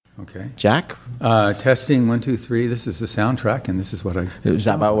Okay. Jack? Testing 1, 2, 3. This is the soundtrack, and this is what I. Is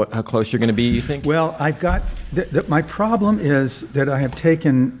that about how close you're going to be, you think? Well, I've got. My problem is that I have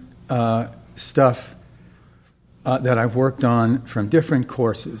taken stuff that I've worked on from different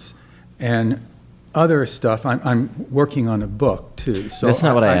courses, and other stuff. I'm working on a book too. So that's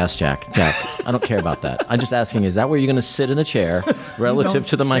not what I asked, Jack. Jack, I don't care about that. I'm just asking: is that where you're going to sit in the chair relative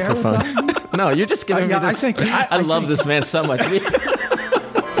to the microphone? No, you're just giving me this. I love this man so much.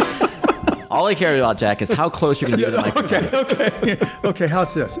 All I care about, Jack, is how close you're going to be to the microphone. Okay.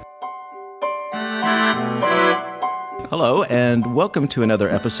 How's this? Hello, and welcome to another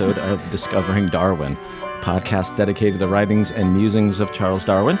episode of Discovering Darwin, a podcast dedicated to the writings and musings of Charles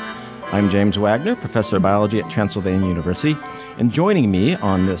Darwin. I'm James Wagner, professor of biology at Transylvania University, and joining me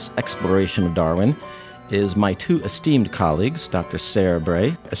on this exploration of Darwin is my two esteemed colleagues, Dr. Sarah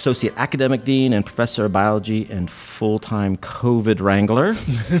Bray, Associate Academic Dean and Professor of Biology and full-time COVID wrangler,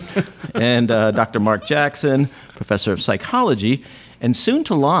 and Dr. Mark Jackson, Professor of Psychology, and soon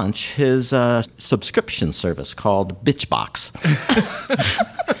to launch his subscription service called Bitchbox,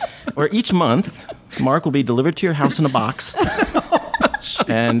 where each month Mark will be delivered to your house in a box,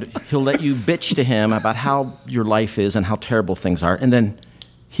 and he'll let you bitch to him about how your life is and how terrible things are, and then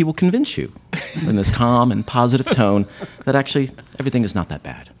he will convince you in this calm and positive tone that actually everything is not that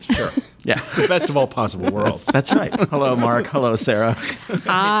bad. Sure. Yeah. It's the best of all possible worlds. That's right. Hello, Mark. Hello, Sarah.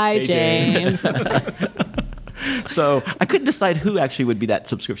 Hi, Hey, James. So I couldn't decide who actually would be that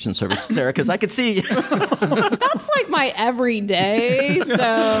subscription service, Sarah, because I could see. That's like my everyday,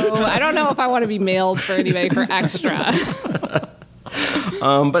 so I don't know if I want to be mailed for anybody for extra.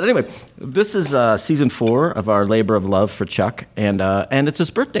 But anyway, this is season 4 of our labor of love for Chuck, and it's his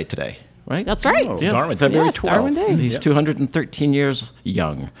birthday today, right? That's right. Oh, Yeah, Darwin. February Yes, 12th. Darwin Day. He's 213 years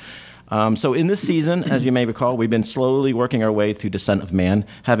young. So in this season, as you may recall, we've been slowly working our way through Descent of Man,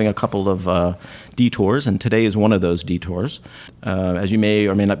 having a couple of detours, and today is one of those detours. As you may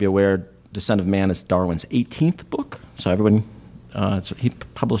or may not be aware, Descent of Man is Darwin's 18th book, so everyone, he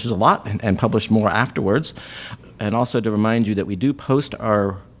publishes a lot and published more afterwards. And also to remind you that we do post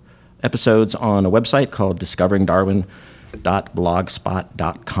our episodes on a website called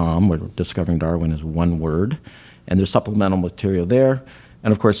discoveringdarwin.blogspot.com, where Discovering Darwin is one word, and there's supplemental material there.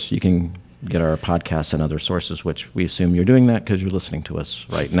 And of course, you can get our podcasts and other sources, which we assume you're doing that because you're listening to us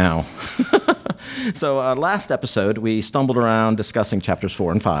right now. So last episode, we stumbled around discussing chapters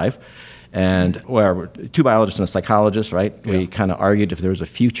 4 and 5, and where two biologists and a psychologist, right? Yeah. We kind of argued if there was a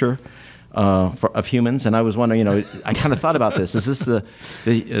future of humans, and I was wondering, I kind of thought about this. Is this the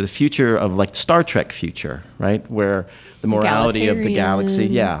future of like Star Trek future, right? Where the morality of the galaxy,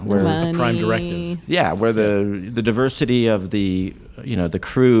 where the Prime Directive, where the diversity of the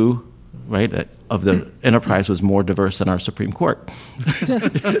crew, right, of the Enterprise was more diverse than our Supreme Court.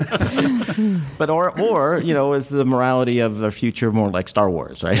 But or is the morality of the future more like Star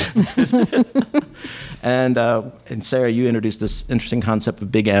Wars, right? And Sarah, you introduced this interesting concept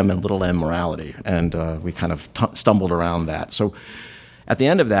of big M and little m morality, and we kind of stumbled around that. So at the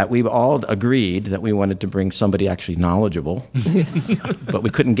end of that, we all agreed that we wanted to bring somebody actually knowledgeable, but we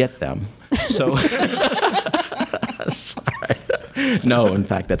couldn't get them. So, sorry. No, in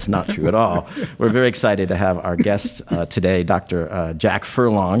fact, that's not true at all. We're very excited to have our guest today, Dr. Jack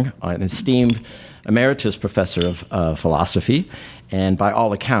Furlong, an esteemed emeritus professor of philosophy, and by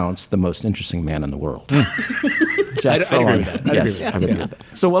all accounts, the most interesting man in the world. Jack Furlong. I agree with that.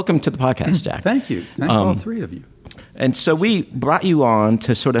 So welcome to the podcast, Jack. Thank you. Thank all three of you. And so we brought you on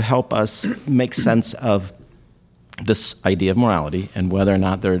to sort of help us make sense of this idea of morality and whether or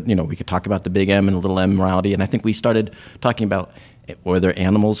not we could talk about the big M and the little m morality. And I think we started talking about whether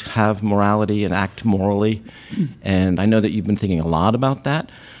animals have morality and act morally. And I know that you've been thinking a lot about that.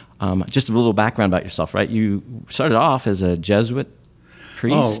 Just a little background about yourself, right? You started off as a Jesuit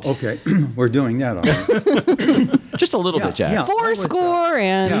priest. Oh, okay. We're doing that already. Just a little bit, Jack. Yeah. Fourscore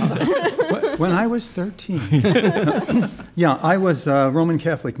When I was 13, I was a Roman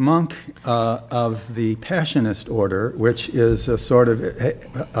Catholic monk of the Passionist order, which is a sort of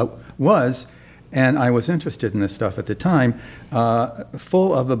and I was interested in this stuff at the time,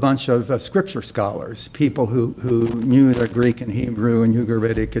 full of a bunch of scripture scholars, people who knew the Greek and Hebrew and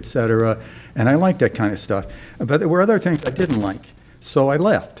Ugaritic, etc. And I liked that kind of stuff. But there were other things I didn't like. So I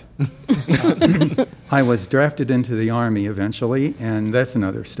left. I was drafted into the Army eventually, and that's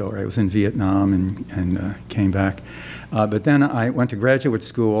another story. I was in Vietnam and came back. But then I went to graduate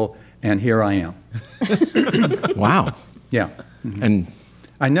school, and here I am. Wow. Yeah. Mm-hmm. And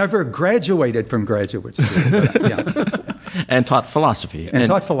I never graduated from graduate school. But, and taught philosophy. And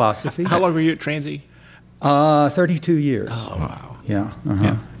taught philosophy. How long were you at Transy? 32 years. Oh, wow. Yeah.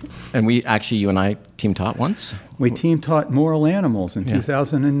 Uh-huh. And you and I team taught once. We team taught moral animals in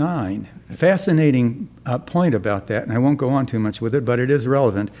 2009. Fascinating point about that, and I won't go on too much with it, but it is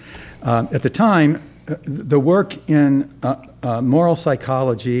relevant. At the time, the work in moral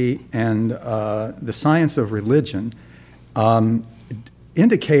psychology and the science of religion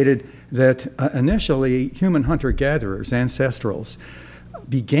indicated that initially human hunter-gatherers, ancestrals,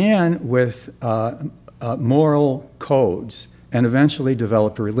 began with moral codes and eventually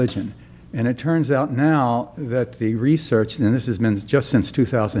developed religion. And it turns out now that the research, and this has been just since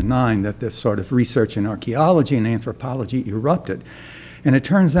 2009, that this sort of research in archaeology and anthropology erupted. And it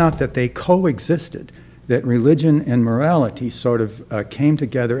turns out that they coexisted, that religion and morality sort of came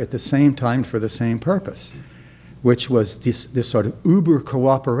together at the same time for the same purpose, which was this sort of uber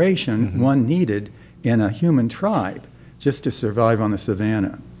cooperation one needed in a human tribe just to survive on the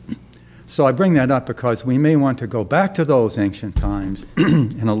savannah. So I bring that up because we may want to go back to those ancient times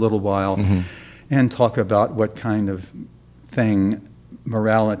in a little while and talk about what kind of thing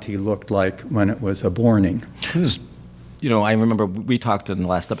morality looked like when it was aborning. You know, I remember we talked in the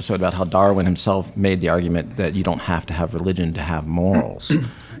last episode about how Darwin himself made the argument that you don't have to have religion to have morals.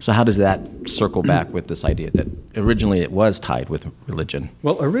 So how does that circle back with this idea that originally it was tied with religion?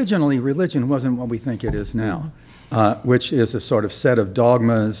 Well, originally religion wasn't what we think it is now. Which is a sort of set of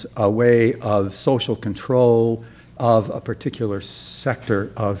dogmas, a way of social control of a particular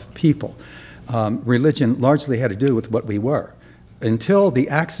sector of people. Religion largely had to do with what we were. Until the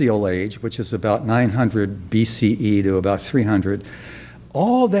Axial Age, which is about 900 BCE to about 300,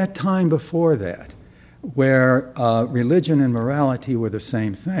 all that time before that, where religion and morality were the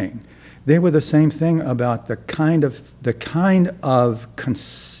same thing, they were the same thing about the kind of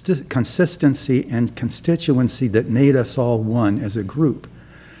consistency and constituency that made us all one as a group.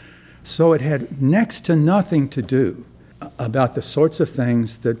 So it had next to nothing to do about the sorts of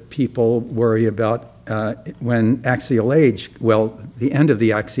things that people worry about when Axial Age, the end of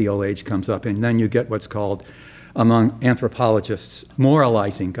the Axial Age comes up, and then you get what's called, among anthropologists,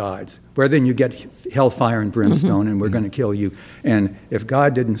 moralizing gods, where then you get hellfire and brimstone and we're going to kill you. And if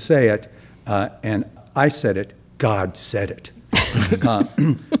God didn't say it, and I said it, God said it.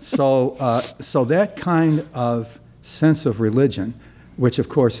 So that kind of sense of religion, which of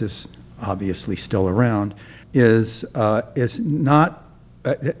course is obviously still around, is not,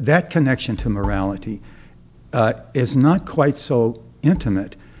 that connection to morality is not quite so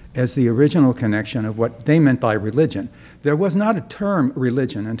intimate as the original connection of what they meant by religion. There was not a term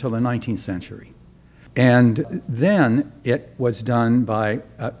religion until the 19th century. And then it was done by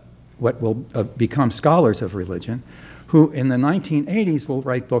what will become scholars of religion, who in the 1980s will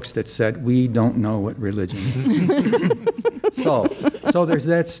write books that said, we don't know what religion is. So there's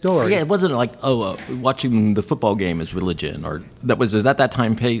that story. Yeah, it wasn't like, watching the football game is religion, or was that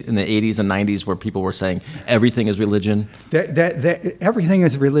time in the 80s and 90s where people were saying everything is religion? That everything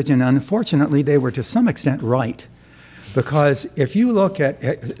is religion. Unfortunately, they were to some extent right. Because if you look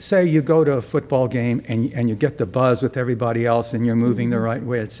at, say you go to a football game and you get the buzz with everybody else and you're moving the right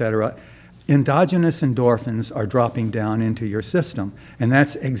way, et cetera, endogenous endorphins are dropping down into your system. And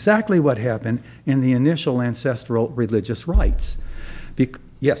that's exactly what happened in the initial ancestral religious rites.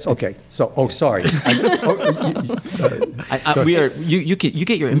 Yes, okay. So, sorry. You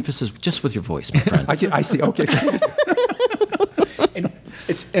get your emphasis just with your voice, my friend. I see, okay.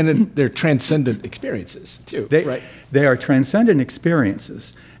 And they're transcendent experiences too, right? They are transcendent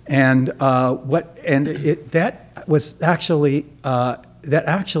experiences, and that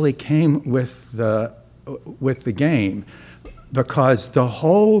actually came with the game, because the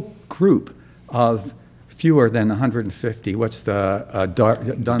whole group of fewer than 150. What's the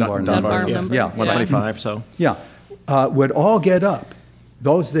Dunbar number? Yeah, 125. So would all get up,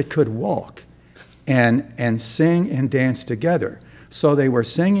 those that could walk, and sing and dance together. So they were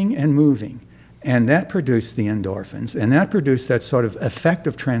singing and moving, and that produced the endorphins, and that produced that sort of effect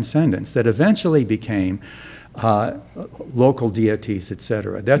of transcendence that eventually became local deities,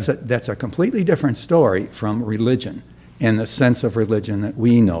 etc. That's a completely different story from religion, in the sense of religion that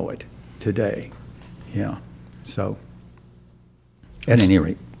we know it today. Yeah. So, at any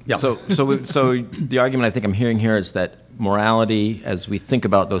rate, yeah. So the argument I think I'm hearing here is that morality, as we think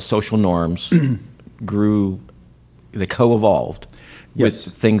about those social norms, they co-evolved. Yes.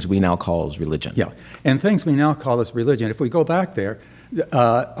 With things we now call as religion. Yeah, and things we now call as religion. If we go back there,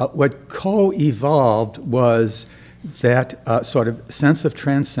 what co-evolved was that sort of sense of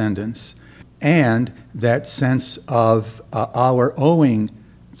transcendence and that sense of our owing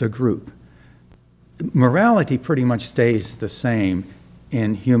the group. Morality pretty much stays the same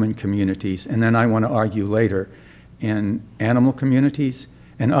in human communities, and then I want to argue later in animal communities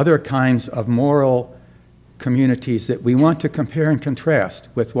and other kinds of moral communities that we want to compare and contrast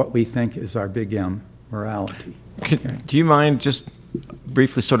with what we think is our big M morality. Okay. Do you mind just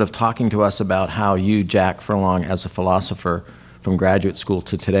briefly sort of talking to us about how you, Jack Furlong, as a philosopher from graduate school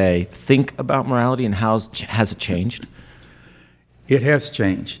to today, think about morality, and how has it changed? It has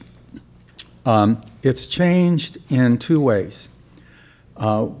changed. It's changed in two ways.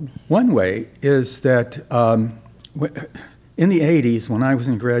 One way is that in the 80s, when I was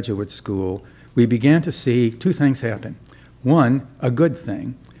in graduate school, we began to see two things happen. One, a good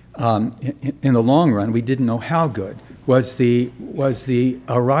thing. In the long run, we didn't know how good, was the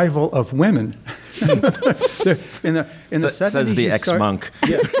arrival of women. in the 70s, says the ex-monk.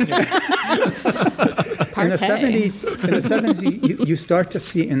 Yes. In the 70s, you start to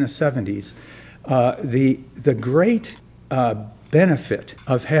see in the 70s the great benefit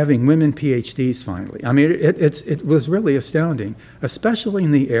of having women PhDs finally. I mean, it was really astounding, especially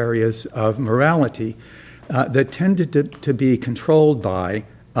in the areas of morality that tended to be controlled by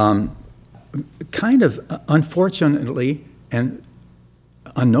kind of unfortunately and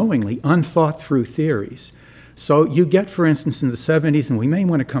unknowingly unthought through theories. So you get, for instance, in the 70s, and we may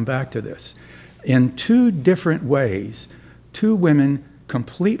want to come back to this, in two different ways, two women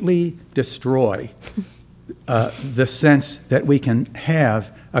completely destroy the sense that we can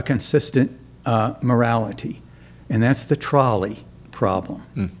have a consistent morality, and that's the trolley problem.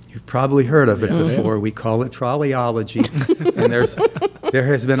 You've probably heard of it before. We call it trolleyology, and there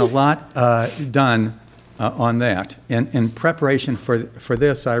has been a lot done on that. And in preparation for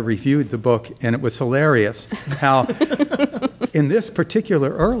this, I reviewed the book, and it was hilarious how in this particular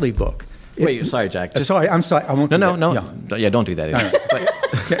early book. Wait, sorry, Jack. I'm sorry. I won't. No. Yeah, don't do that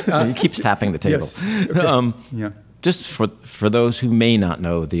either. He keeps tapping the table. Yes. Okay. Just for those who may not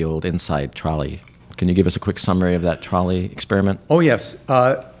know the old inside trolley, can you give us a quick summary of that trolley experiment? Oh, yes.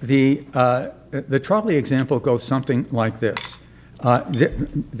 The trolley example goes something like this.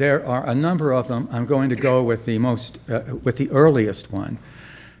 There are a number of them. I'm going to go with the earliest one.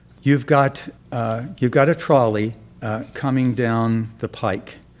 You've got a trolley coming down the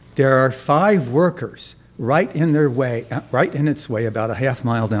pike. There are 5 workers right in its way about a half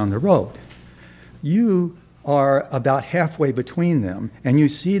mile down the road. You are about halfway between them, and you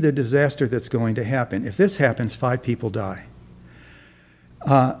see the disaster that's going to happen. If this happens, 5 people die.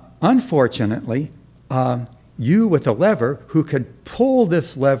 Unfortunately, you with a lever who could pull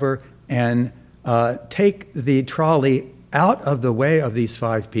this lever and take the trolley out of the way of these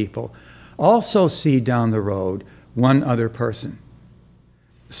 5 people also see down the road one other person.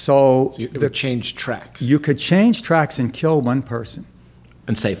 So it would change tracks. You could change tracks and kill one person.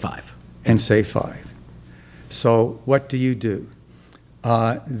 And say 5. So what do you do?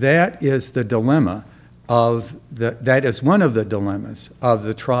 That is the dilemma that is one of the dilemmas of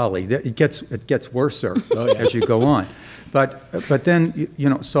the trolley. It gets worser as you go on. But then,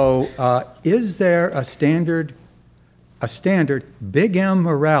 is there a standard big M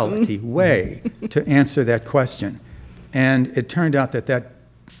morality way to answer that question? And it turned out that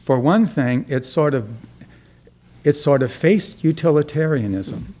for one thing, it sort of faced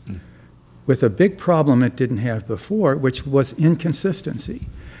utilitarianism with a big problem it didn't have before, which was inconsistency.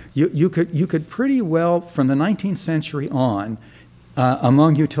 You could pretty well, from the 19th century on,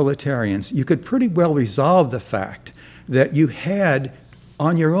 among utilitarians, you could pretty well resolve the fact that you had,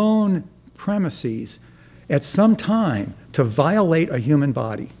 on your own premises, at some time, to violate a human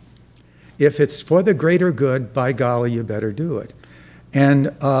body. If it's for the greater good, by golly, you better do it.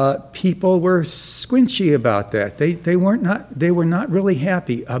 And people were squinchy about that. They were not really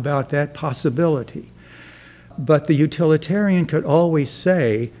happy about that possibility. But the utilitarian could always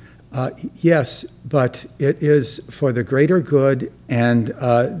say, yes, but it is for the greater good, and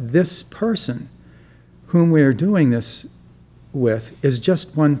this person whom we are doing this with is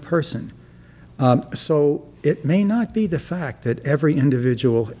just one person. So it may not be the fact that every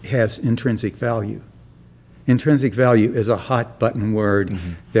individual has intrinsic value. Intrinsic value is a hot button word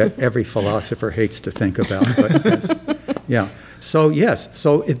that every philosopher hates to think about. But So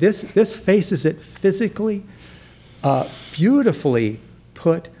this faces it physically, beautifully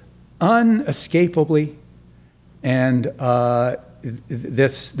put, unescapably, and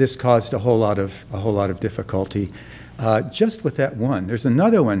this caused a whole lot of difficulty. Just with that one, there's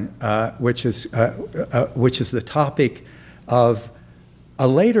another one which is the topic of a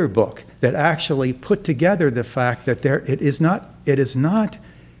later book that actually put together the fact that it is not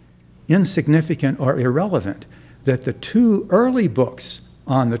insignificant or irrelevant that the 2 early books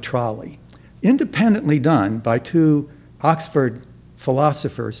on the trolley, independently done by 2 Oxford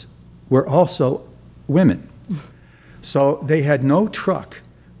philosophers, were also women. So they had no truck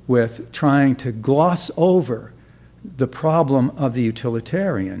with trying to gloss over the problem of the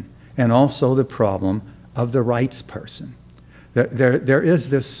utilitarian and also the problem of the rights person. There is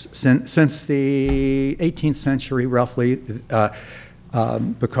this, since the 18th century roughly,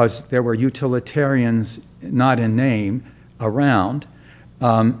 because there were utilitarians, not in name, around,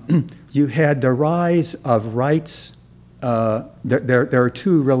 you had the rise of rights. There are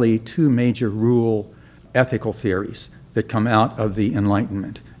two major rule ethical theories that come out of the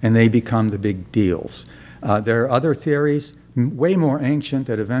Enlightenment, and they become the big deals. There are other theories, way more ancient,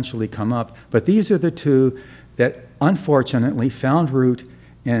 that eventually come up, but these are the two that unfortunately found root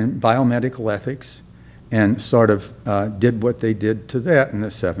in biomedical ethics and sort of did what they did to that in the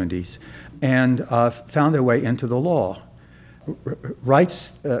 70s, and found their way into the law.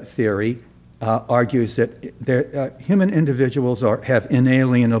 Rights theory argues that human individuals have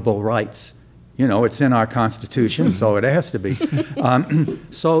inalienable rights. You know, it's in our Constitution, so it has to be.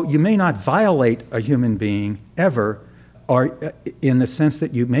 So you may not violate a human being ever, or in the sense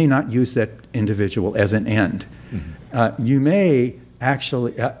that you may not use that individual as an end. You may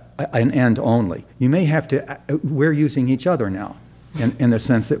actually, an end only. You may have to, we're using each other now, in the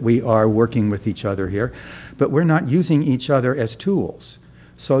sense that we are working with each other here, but we're not using each other as tools.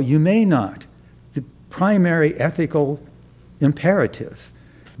 So you may not. The primary ethical imperative,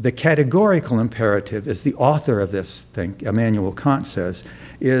 the categorical imperative, as the author of this thing, Immanuel Kant says,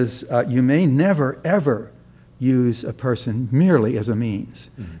 is you may never, ever use a person merely as a means.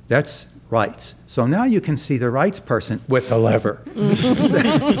 That's rights. So now you can see the rights person with the lever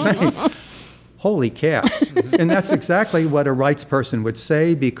saying, holy cats. And that's exactly what a rights person would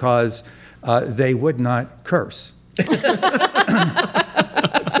say, because they would not curse.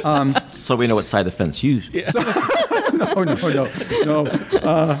 So we know what side of the fence you... No.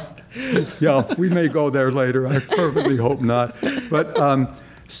 Yeah, we may go there later. I perfectly hope not. But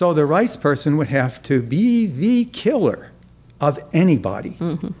so the rights person would have to be the killer of anybody.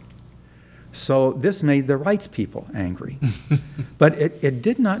 So this made the rights people angry. But it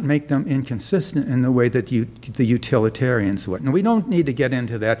did not make them inconsistent in the way that the utilitarians would. And we don't need to get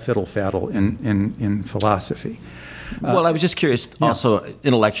into that fiddle-faddle in philosophy. Well, I was just curious also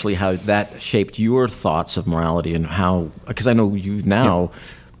intellectually how that shaped your thoughts of morality, and how, because I know you've now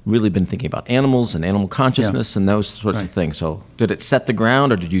really been thinking about animals and animal consciousness and those sorts of things. So did it set the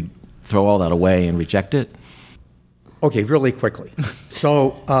ground, or did you throw all that away and reject it? Okay, really quickly.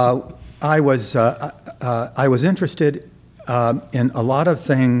 So I was interested in a lot of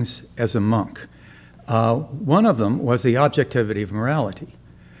things as a monk. One of them was the objectivity of morality.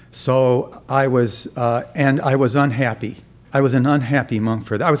 So I was unhappy. I was an unhappy monk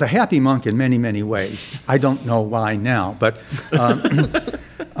for that. I was a happy monk in many, many ways. I don't know why now, but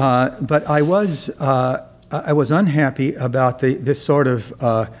I was unhappy about the sort of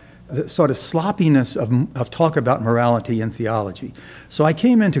sloppiness of talk about morality in theology. So I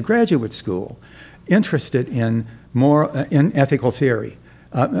came into graduate school interested in ethical theory.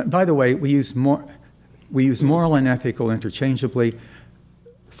 By the way, we use moral and ethical interchangeably.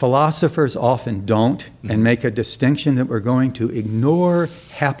 Philosophers often don't, and make a distinction that we're going to ignore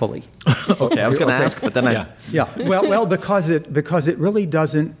happily. Okay, I was going to ask, but then Well, because it really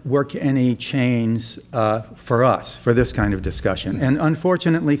doesn't work any chains for us for this kind of discussion. And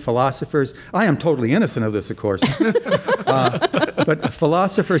unfortunately, philosophers, I am totally innocent of this, of course, but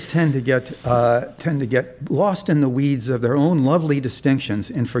philosophers tend to get lost in the weeds of their own lovely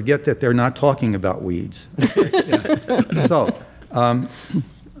distinctions and forget that they're not talking about weeds. So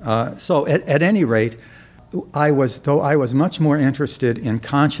at any rate, I was much more interested in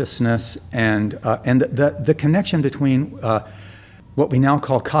consciousness and the connection between what we now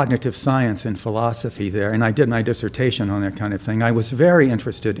call cognitive science and philosophy there, and I did my dissertation on that kind of thing. I was very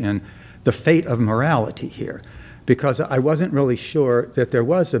interested in the fate of morality here, because I wasn't really sure that there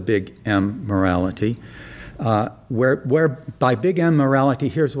was a big M morality. Where by big M morality,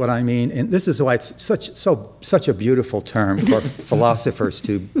 here's what I mean, and this is why it's such a beautiful term for philosophers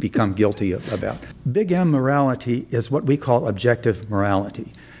to become guilty about. Big M morality is what we call objective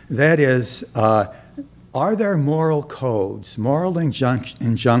morality. That is, are there moral codes, moral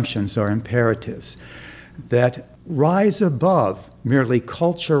injunctions or imperatives that rise above merely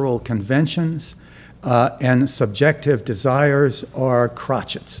cultural conventions and subjective desires or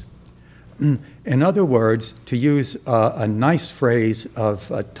crotchets? In other words, to use a nice phrase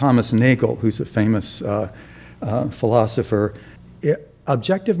of Thomas Nagel, who's a famous philosopher,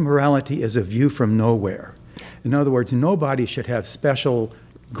 objective morality is a view from nowhere. In other words, nobody should have special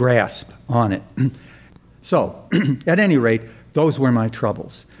grasp on it. So, at any rate, those were my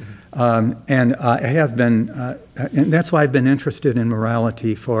troubles. And I have been, and that's why I've been interested in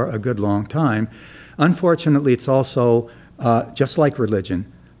morality for a good long time. Unfortunately, it's also, just like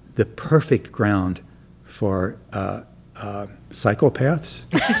religion, the perfect ground for psychopaths.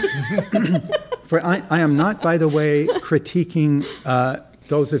 For I am not, by the way, critiquing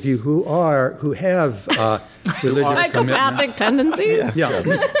those of you who have religious Psychopathic commitments. tendencies. Yeah.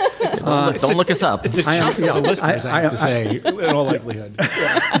 Don't look us up. It's a chunk of the listeners, I have to say, in all likelihood.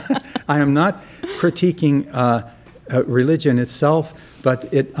 I am not critiquing religion itself,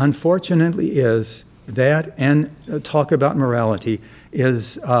 but it unfortunately is that, and talk about morality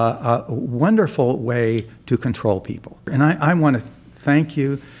is a wonderful way to control people. And I want to thank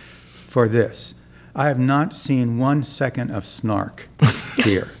you for this. I have not seen 1 second of snark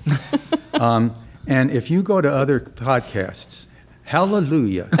here. And if you go to other podcasts,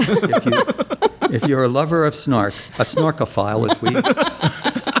 hallelujah, if you're a lover of snark, a snarkophile as we...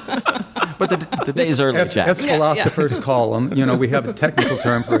 But the days are late, Jack. As philosophers call them, we have a technical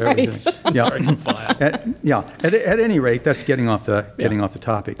term for everything. Yeah. At any rate, that's getting off the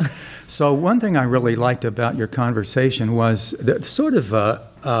topic. So one thing I really liked about your conversation was that sort of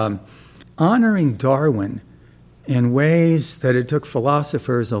honoring Darwin in ways that it took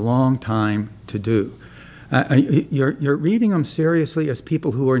philosophers a long time to do. You're reading them seriously as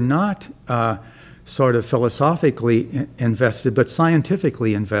people who are not sort of philosophically invested, but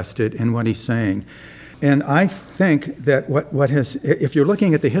scientifically invested in what he's saying. And I think that if you're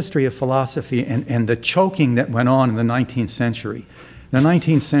looking at the history of philosophy and the choking that went on in the 19th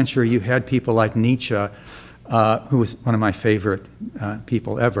century, you had people like Nietzsche, who was one of my favorite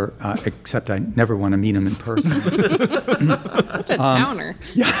people ever, except I never want to meet him in person. Such a downer.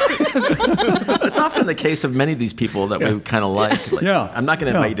 It's often the case of many of these people that we kind of like. Yeah. I'm not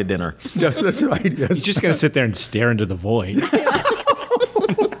going to invite you to dinner. Yes, that's right. Yes. He's just going to sit there and stare into the void.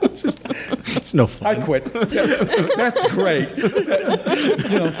 It's no fun. I quit. Yeah, that's great.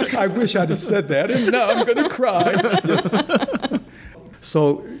 I wish I'd have said that, and now I'm going to cry. Yes.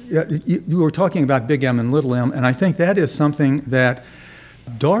 So you were talking about Big M and Little M, and I think that is something that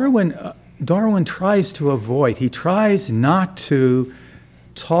Darwin tries to avoid. He tries not to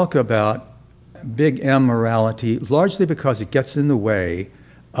talk about Big M morality, largely because it gets in the way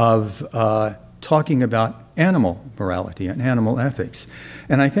of talking about animal morality and animal ethics.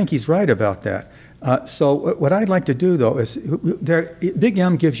 And I think he's right about that. So what I'd like to do, though, is Big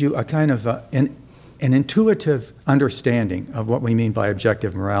M gives you a kind of an intuitive understanding of what we mean by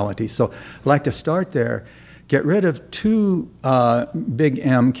objective morality. So I'd like to start there, get rid of two Big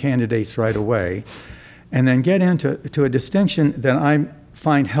M candidates right away, and then get into a distinction that I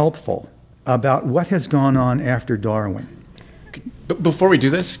find helpful about what has gone on after Darwin. Before we do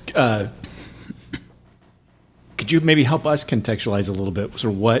this, could you maybe help us contextualize a little bit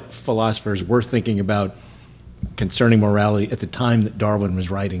sort of what philosophers were thinking about concerning morality at the time that Darwin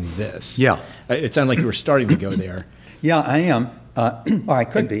was writing this? Yeah. It sounded like you were starting to go there. Yeah, I am. Or I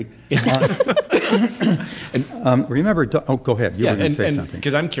could be. Remember, go ahead. You were going to say something.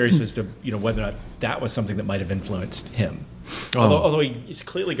 Because I'm curious as to whether or not that was something that might have influenced him. Although he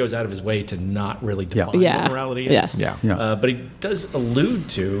clearly goes out of his way to not really define what morality is. Yes. Yeah. But he does allude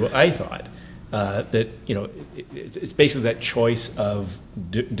to, I thought, that it's basically that choice of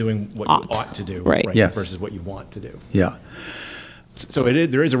doing what you ought to do, right. Yes. versus what you want to do. Yeah. So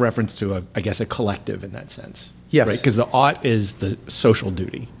there is a reference to a collective in that sense. Yes. Right? Because the ought is the social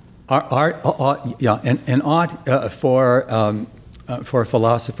duty. And ought for a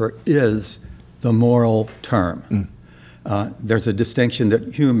philosopher is the moral term. There's a distinction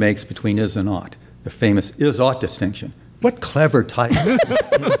that Hume makes between is and ought, the famous is-ought distinction. What clever title.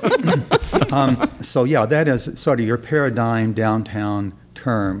 So that is sort of your paradigm downtown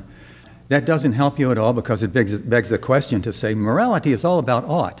term. That doesn't help you at all because it begs the question to say morality is all about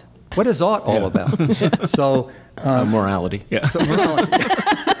ought. What is ought all about? So morality. Yeah. So morality.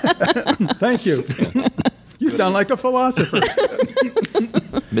 Thank you. You sound like a philosopher.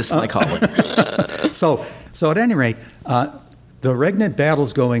 Missed my calling. So at any rate, the regnant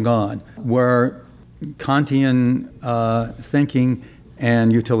battles going on were Kantian thinking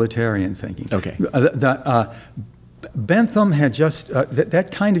and utilitarian thinking. Okay. Bentham had just,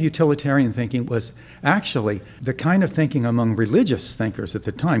 that kind of utilitarian thinking was actually the kind of thinking among religious thinkers at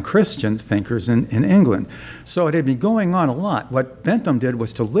the time, Christian thinkers in England. So it had been going on a lot. What Bentham did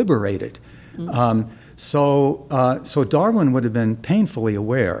was to liberate it. So Darwin would have been painfully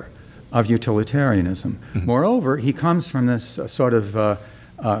aware of utilitarianism. Moreover, he comes from this sort of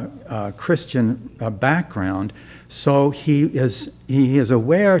Christian background, so he is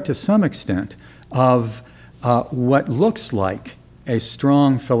aware to some extent of what looks like a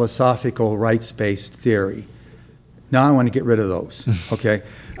strong philosophical rights-based theory. Now I want to get rid of those, okay?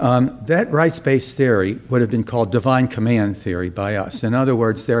 That rights-based theory would have been called divine command theory by us. In other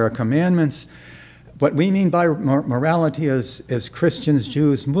words, there are commandments. What we mean by morality as Christians,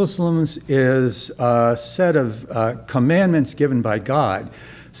 Jews, Muslims is a set of commandments given by God.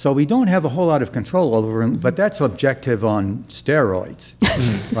 So we don't have a whole lot of control over them, but that's objective on steroids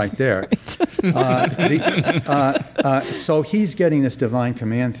right there. So he's getting this divine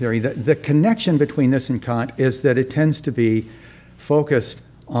command theory. The connection between this and Kant is that it tends to be focused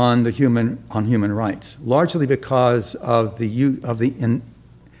on human rights, largely because of the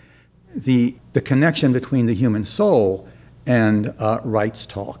connection between the human soul and rights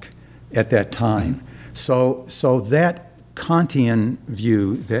talk at that time. So that Kantian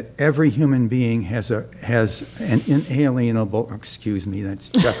view that every human being has an inalienable. Excuse me, that's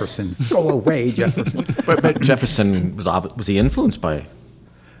Jefferson. Go away, Jefferson. But Jefferson was he influenced by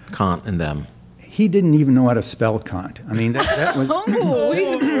Kant and them? He didn't even know how to spell Kant. I mean, that was. Oh,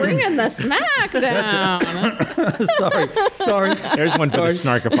 he's bringing the smack down. Sorry. There's one for the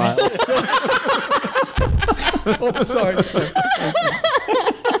snarkophiles. Oh, sorry.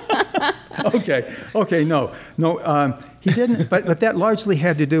 Okay, no, he didn't. But that largely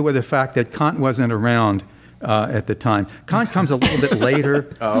had to do with the fact that Kant wasn't around at the time. Kant comes a little bit later.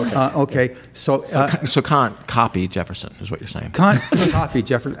 Okay, so Kant copied Jefferson, is what you're saying. Kant copied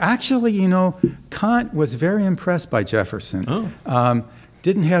Jefferson. Actually, Kant was very impressed by Jefferson. Oh.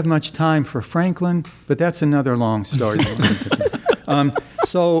 Didn't have much time for Franklin, but that's another long story.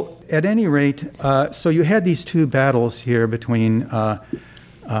 So at any rate, so you had these two battles here between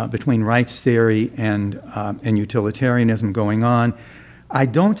rights theory and utilitarianism going on. I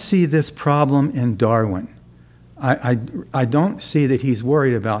don't see this problem in Darwin. I don't see that he's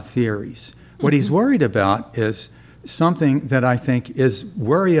worried about theories. What he's worried about is something that I think is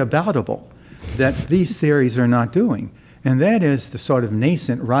worry-aboutable, that these theories are not doing, and that is the sort of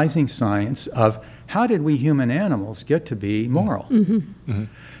nascent rising science of how did we human animals get to be moral? Mm-hmm. Mm-hmm.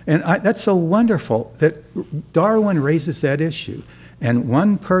 And that's so wonderful that Darwin raises that issue. And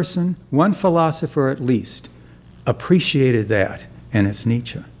one person, one philosopher at least, appreciated that, and it's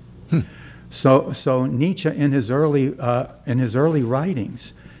Nietzsche. So Nietzsche in his early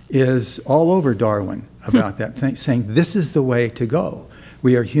writings is all over Darwin about that thing, saying this is the way to go.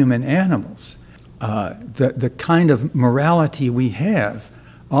 We are human animals. The kind of morality we have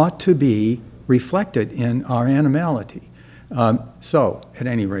ought to be reflected in our animality. So, at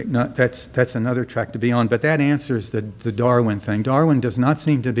any rate, that's another track to be on, but that answers the Darwin thing. Darwin does not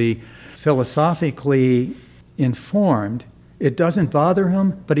seem to be philosophically informed. It doesn't bother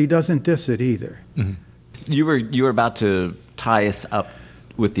him, but he doesn't diss it either. Mm-hmm. You were about to tie us up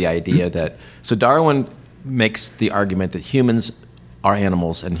with the idea that, so Darwin makes the argument that humans are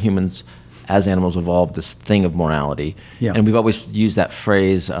animals, and humans as animals evolved this thing of morality. Yeah. And we've always used that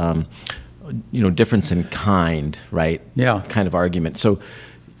phrase, difference in kind, right? Yeah. Kind of argument. So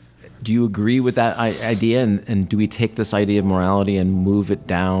do you agree with that idea? And do we take this idea of morality and move it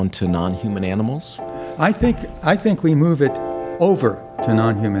down to non-human animals? I think we move it over to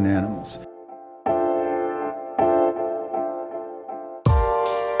non-human animals.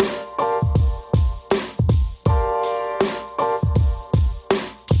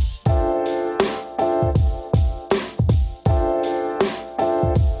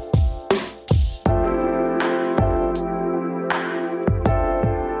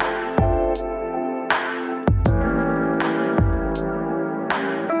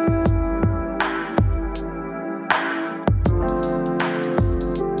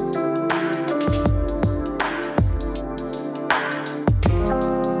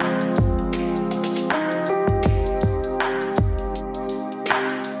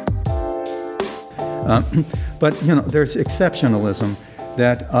 But, there's exceptionalism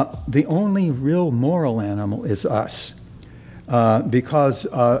that the only real moral animal is us. Because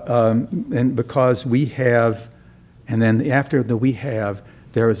we have, and then after the we have,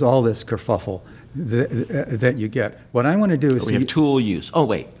 there is all this kerfuffle that you get. What I want to do is we have tool use. Oh,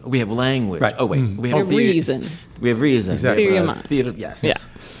 wait. We have language. Right. Oh, wait. We have reason. We have reason. Exactly. Theory of mind. Theater, yes. Yeah.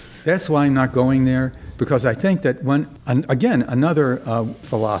 That's why I'm not going there, because I think that another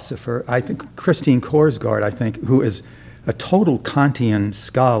philosopher, I think Christine Korsgaard, who is a total Kantian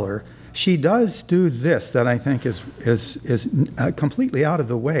scholar, she does do this that I think is completely out of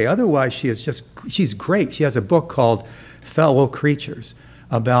the way. Otherwise, she's great. She has a book called Fellow Creatures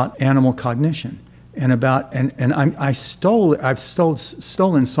about animal cognition, and I've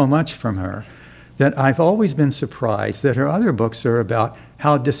stolen so much from her that I've always been surprised that her other books are about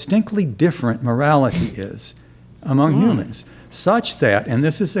how distinctly different morality is among humans, such that, and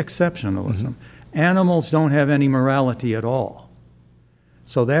this is exceptionalism, animals don't have any morality at all.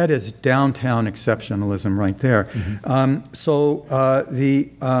 So that is downtown exceptionalism right there. And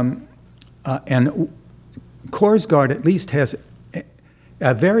Korsgaard at least has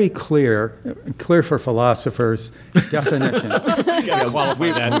a very clear for philosophers definition.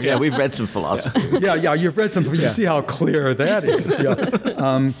 We've read some philosophy. Yeah, you've read some. You see how clear that is.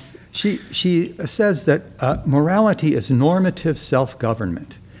 Yeah. She says that morality is normative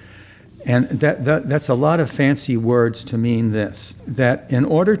self-government. And that's a lot of fancy words to mean this, that in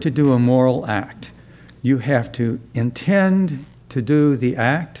order to do a moral act, you have to intend to do the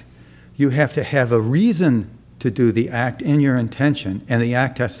act, you have to have a reason to do the act in your intention, and the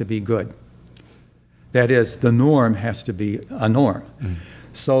act has to be good. That is, the norm has to be a norm.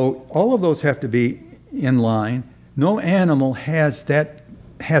 So all of those have to be in line. No animal has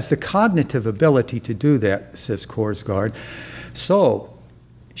the cognitive ability to do that, says Korsgaard. So,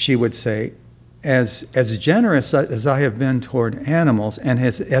 she would say, as generous as I have been toward animals, and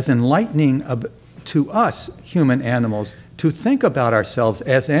as enlightening to us human animals to think about ourselves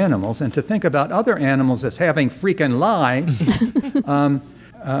as animals and to think about other animals as having freaking lives,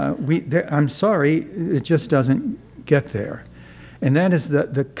 I'm sorry, it just doesn't get there. And that is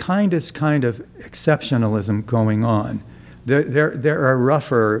the kindest kind of exceptionalism going on. There are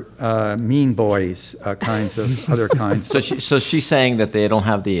rougher, mean boys kinds of other kinds. So she's saying that they don't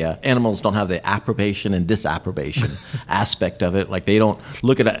have the animals don't have the approbation and disapprobation aspect of it. Like they don't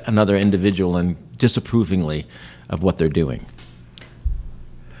look at another individual and disapprovingly of what they're doing.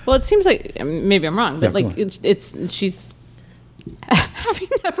 Well, it seems like maybe I'm wrong, but it's she's having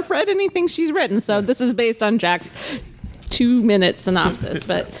never read anything she's written. So this is based on Jack's 2-minute synopsis,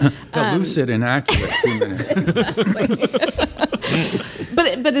 but the lucid and accurate 2 minutes. But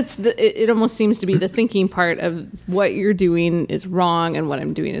it almost seems to be the thinking part of what you're doing is wrong and what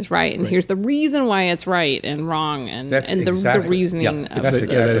I'm doing is right, and here's the reason why it's right and wrong, and the reasoning. Yeah, that's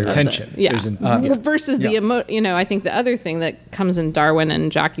exactly right. Tension. Versus the I think the other thing that comes in Darwin,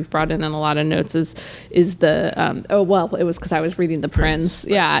 and Jack, you've brought in a lot of notes, is the it was because I was reading The Prince.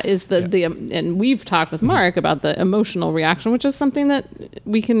 Right. Is the and we've talked with Mark about the emotional reaction, which is something that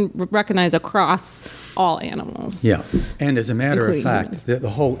we can recognize across all animals. Yeah, and as a matter of fact,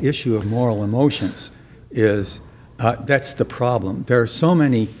 the whole issue of moral emotions is that's the problem. There are so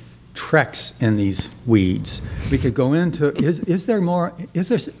many treks in these weeds. We could go into is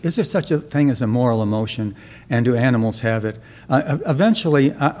there such a thing as a moral emotion, and do animals have it?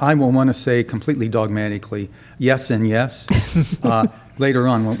 Eventually, I will want to say completely dogmatically yes and yes. Later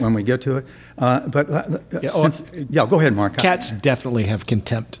on when we get to it. Go ahead, Mark. Cats definitely have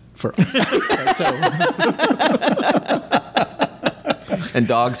contempt for us. And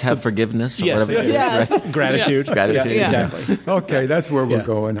dogs have forgiveness or yes, whatever. Yes. Right? Gratitude. Gratitude. Yeah, Exactly. Okay, that's where we're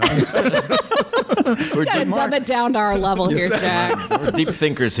going. We're gotta dumb it down to our level here, Jack. We're deep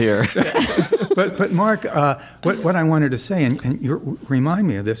thinkers here. But Mark, what I wanted to say, and you remind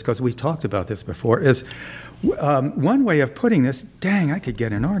me of this because we talked about this before, is one way of putting this, dang, I could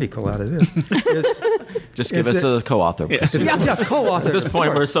get an article out of this. Just give us a co-author. Yes, co-author. At this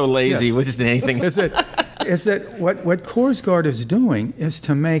point, we're so lazy. We just need anything. Is that what Korsgaard is doing is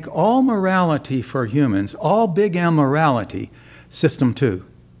to make all morality for humans, all big M morality, System 2.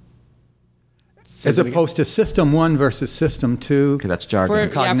 As opposed to System 1 versus System 2. Okay, that's jargon.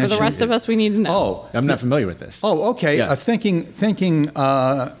 For the rest of us, we need to know. Oh, I'm not familiar with this. Oh, okay. Yeah. Thinking.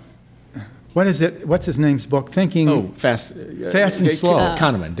 What is it? What's his name's book? Thinking. Fast and Slow.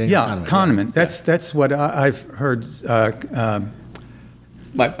 Kahneman. Kahneman. That's what I've heard. I've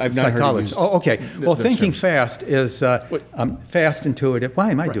not psychology. Heard okay. Well, thinking terms. Fast is fast, intuitive. Why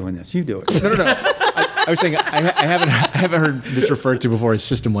am I doing this? You do it. No. I was saying I haven't heard this referred to before as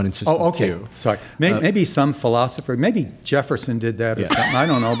System 1 and System 2. Oh, okay. Sorry. Maybe some philosopher, maybe Jefferson did that or something. I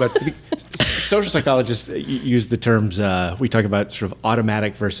don't know, but social psychologists use the terms. We talk about sort of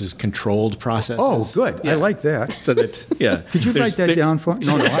automatic versus controlled processes. Oh, good. Yeah. I like that. So that Could you write that down for me?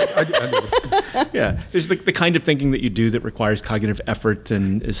 No. I do this. Yeah. There's the kind of thinking that you do that requires cognitive effort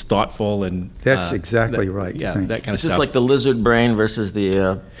and is thoughtful and. That's exactly right. Yeah, that kind of Is stuff. this like the lizard brain versus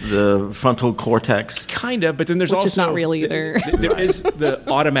the frontal cortex? Kind of, but then there's Which also is not real either. There is the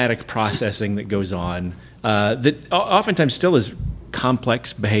automatic processing that goes on that oftentimes still is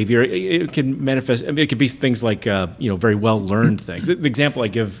complex behavior. It can manifest. I mean, it could be things like very well learned things. The example I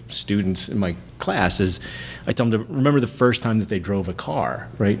give students in my class is I tell them to remember the first time that they drove a car,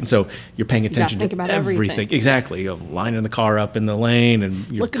 right? And so you're paying attention think to about everything. Exactly. You're lining the car up in the lane, and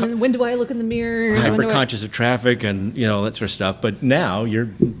you're When do I look in the mirror? hyper conscious of traffic and that sort of stuff. But now you're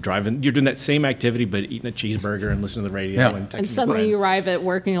doing that same activity, but eating a cheeseburger and listening to the radio Yeah. and texting And a suddenly friend. you arrive at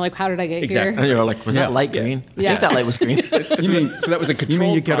work and you're like, how did I get Exactly. And here? you're like, was that light green? I Yeah. think that light was green. So that was a control. You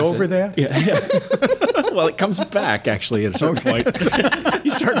mean you get process. over that? Yeah. Well, it comes back actually at a certain point.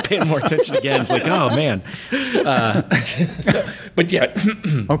 You start paying more attention again. It's like, oh man. But yeah.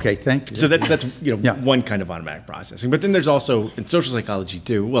 Okay, thank you. So that's Yeah. one kind of automatic processing. But then there's also in social psychology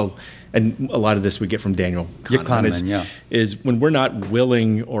too. Well, and a lot of this we get from Daniel Kahneman. Is when we're not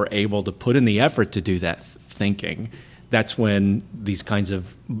willing or able to put in the effort to do that thinking. That's when these kinds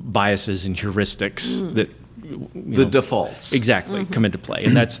of biases and heuristics that The defaults. exactly come into play,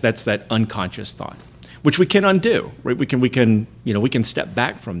 and that's that unconscious thought, which we can undo. Right? We can step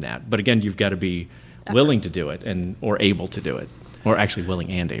back from that. But again, you've got to be willing to do it or able to do it, or actually willing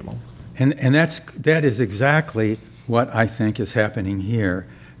and able. And that is exactly what I think is happening here.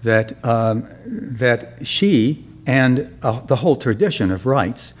 That she and the whole tradition of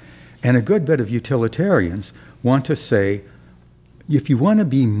rights, and a good bit of utilitarians want to say, if you want to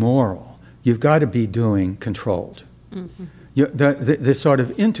be moral, you've got to be doing controlled. Mm-hmm. The sort of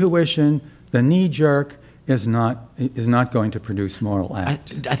intuition, the knee jerk, is not going to produce moral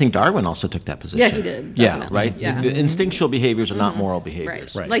acts. I think Darwin also took that position. Yeah, he did. Yeah, Definitely. right? Yeah. The instinctual behaviors are not moral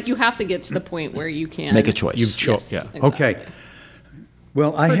behaviors. Right. Like you have to get to the point where you can Make a choice. Yes, Yeah. exactly. Okay.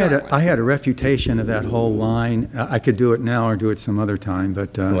 Well, I Darwin. had a refutation of that whole line. I could do it now or do it some other time,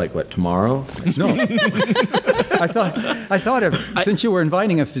 but Like what, tomorrow? no. I thought since you were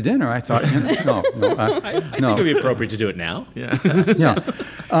inviting us to dinner, I thought no. I think it would be appropriate to do it now. Yeah.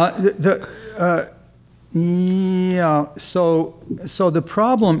 Yeah. So the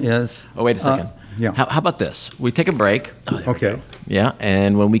problem is. Oh, wait a second. Yeah. How about this? We take a break. Okay. Yeah,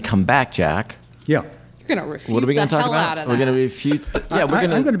 and when we come back, Jack, Yeah. You're going to refute what are we the going to talk hell about? out of We're that. going to refute. Yeah, we're I'm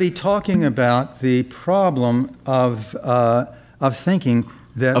going going to be talking about the problem of thinking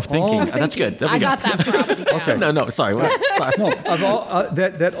that Of thinking. all, That's good. There we I go. got that problem down. Okay. No, sorry. What? Sorry. no, of all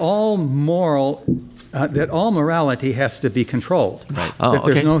that all morality has to be controlled. Right. Oh, that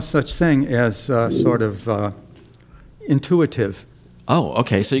there's okay. no such thing as sort of intuitive. Oh,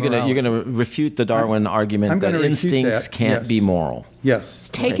 okay. So you're Morality. going to refute the Darwin I'm argument that gonna refute instincts that, can't yes. be moral. Yes. It's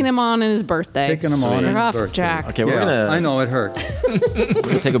taking him on his birthday. Taking him on It's his rough, birthday. Jack. Okay, we're Yeah, gonna I know it hurts.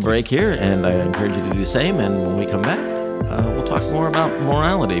 take a break here, and I encourage you to do the same. And when we come back, we'll talk more about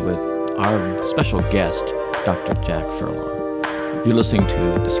morality with our special guest, Dr. Jack Furlong. You're listening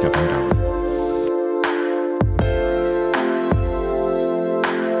to Discovering Darwin.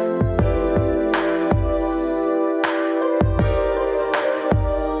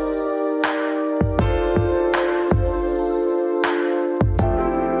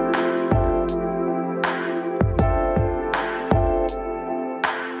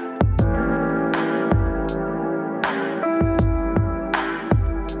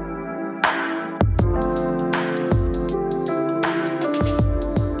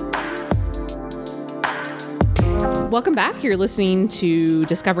 Welcome back. You're listening to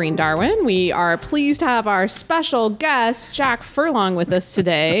Discovering Darwin. We are pleased to have our special guest, Jack Furlong, with us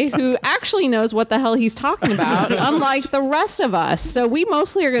today, who actually knows what the hell he's talking about, unlike the rest of us. So we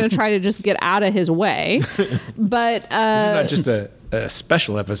mostly are going to try to just get out of his way. But This is not just a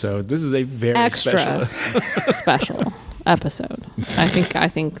special episode. This is a very extra special episode. I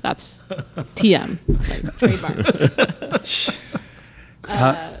think that's TM, like trademark.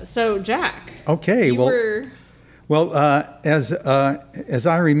 So Jack. Okay, you well- were... Well, as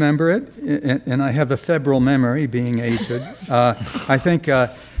I remember it, and I have a febrile memory, being aged, I think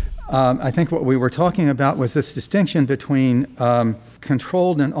what we were talking about was this distinction between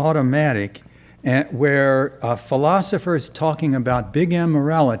controlled and automatic, where philosophers talking about big M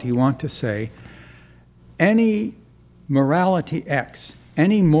morality want to say any morality X,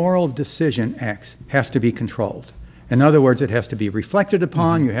 any moral decision X has to be controlled. In other words, it has to be reflected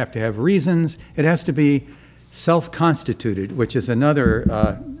upon. You have to have reasons. It has to be self-constituted, which is another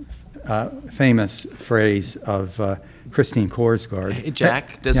famous phrase of Christine Korsgaard. Hey,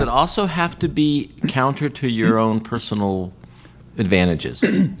 Jack, does it also have to be counter to your own personal advantages?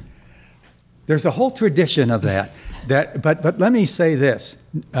 There's a whole tradition of that. But let me say this.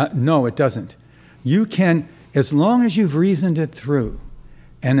 No, it doesn't. You can, as long as you've reasoned it through,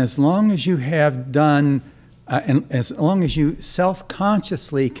 and as long as you have done, and as long as you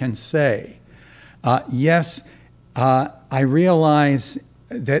self-consciously can say, yes, I realize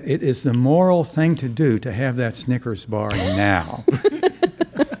that it is the moral thing to do to have that Snickers bar now.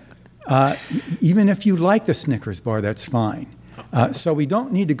 Even if you like the Snickers bar, that's fine. So we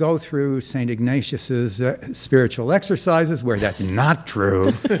don't need to go through St. Ignatius's spiritual exercises where that's not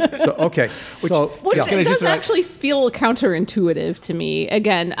true. So, okay. It does actually feel counterintuitive to me.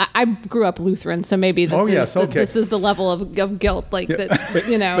 Again, I grew up Lutheran, so maybe this is the level of guilt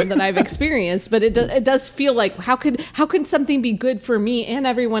that I've experienced. But it does feel like how can something be good for me and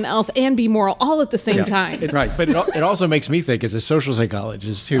everyone else and be moral all at the same time? Right. But it also makes me think, as a social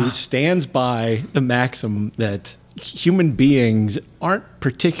psychologist who stands by the maxim that human beings aren't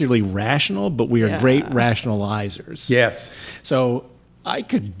particularly rational, but we are great rationalizers. Yes. So I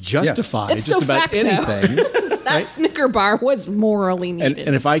could justify just about anything. That Snicker bar was morally needed.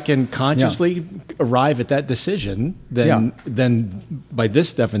 And if I can consciously arrive at that decision, then by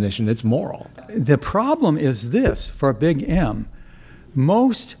this definition, it's moral. The problem is this, for Big M,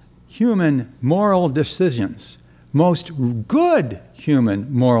 most human moral decisions, most good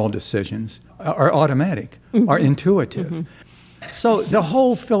human moral decisions are automatic, are intuitive. So the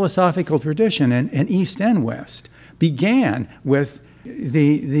whole philosophical tradition in East and West began with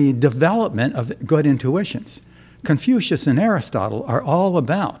the development of good intuitions. Confucius and Aristotle are all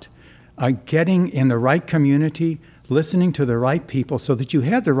about getting in the right community, listening to the right people so that you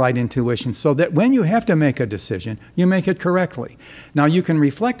have the right intuition, so that when you have to make a decision, you make it correctly. Now, you can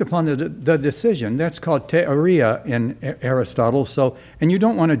reflect upon the decision. That's called theoria in Aristotle. And you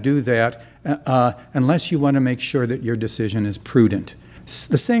don't want to do that unless you want to make sure that your decision is prudent.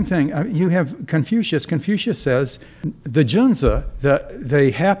 The same thing, you have Confucius. Confucius says the junzi, the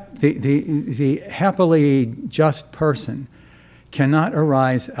happily just person, cannot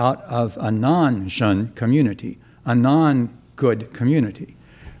arise out of a non-jun community, a non-good community.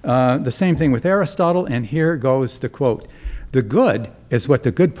 The same thing with Aristotle, and here goes the quote. The good is what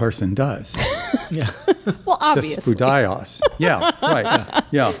the good person does. Well, obviously. The spoudios. Yeah, right.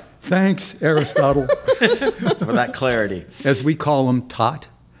 Yeah. Thanks, Aristotle. For that clarity. As we call them, tot.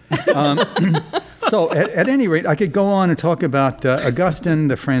 So at any rate, I could go on and talk about Augustine,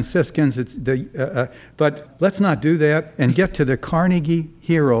 the Franciscans, but let's not do that and get to the Carnegie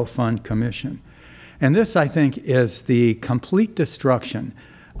Hero Fund Commission. And this, I think, is the complete destruction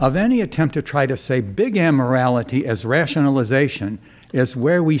of any attempt to try to say big M morality as rationalization is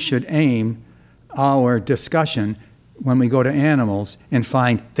where we should aim our discussion when we go to animals and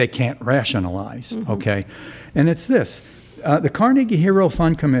find they can't rationalize, okay? And it's this. The Carnegie Hero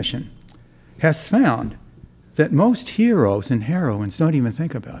Fund Commission has found that most heroes and heroines don't even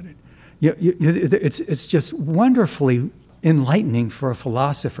think about it. It's just wonderfully enlightening for a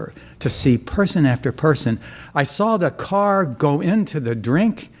philosopher to see person after person. I saw the car go into the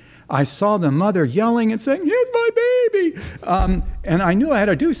drink. I saw the mother yelling and saying, "Here's my baby!" And I knew I had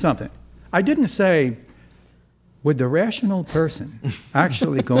to do something. I didn't say, would the rational person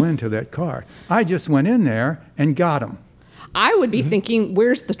actually go into that car? I just went in there and got him. I would be thinking,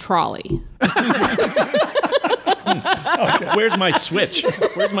 where's the trolley? Where's my switch?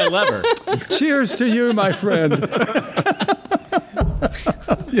 Where's my lever? Cheers to you, my friend.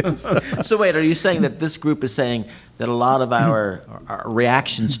 Yes. So wait, are you saying that this group is saying that a lot of our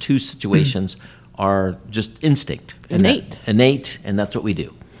reactions to situations are just instinct? Innate, and that's what we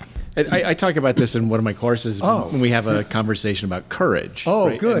do? I talk about this in one of my courses when we have a conversation about courage. Oh,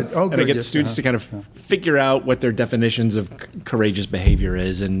 right? good. And I get the students to kind of figure out what their definitions of courageous behavior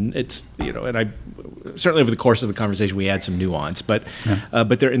is, and it's and I certainly over the course of the conversation we add some nuance, but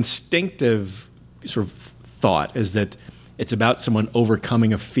their instinctive sort of thought is that it's about someone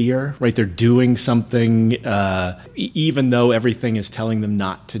overcoming a fear, right? They're doing something even though everything is telling them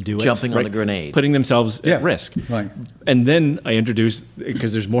not to do it. Jumping right? on the grenade. Putting themselves at risk. Right. And then I introduce,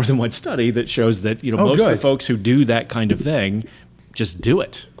 because there's more than one study that shows that most of the folks who do that kind of thing just do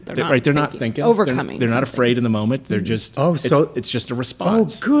it. They're not thinking. Overcoming. They're not afraid in the moment. They're just, it's just a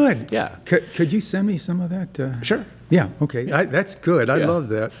response. Oh, good. Yeah. Could you send me some of that? Sure. Yeah, okay. That's good. I love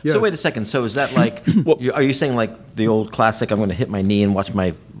that. Yes. So wait a second. So is that like, are you saying like the old classic, I'm going to hit my knee and watch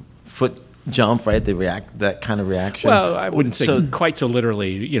my foot jump, right? That kind of reaction? Well, I wouldn't say quite so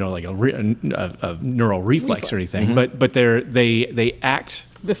literally, like a neural reflex or anything, but they act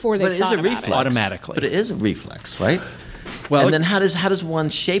before they thought about it. Automatically. But it is a reflex, right? Well, and then how does one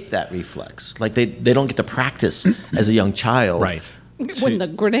shape that reflex? Like they don't get to practice as a young child. Right. When the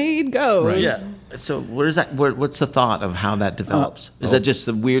grenade goes. Right. Yeah. So where is that? What's the thought of how that develops? Is that just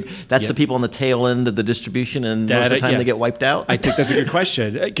the weird? That's the people on the tail end of the distribution, and most of the time they get wiped out. I think that's a good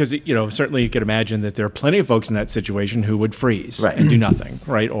question, because certainly you could imagine that there are plenty of folks in that situation who would freeze and do nothing,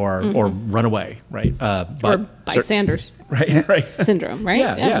 right, or run away, right, or bystanders right. syndrome, right?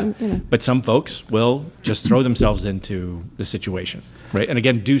 Yeah. You know. But some folks will just throw themselves into the situation, right? And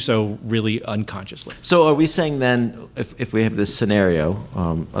again, do so really unconsciously. So are we saying then, if we have this scenario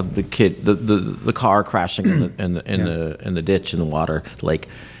of the kid, the car crashing in the ditch in the water lake,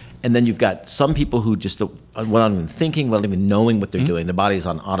 and then you've got some people who just, without even thinking, without even knowing what they're doing, the body's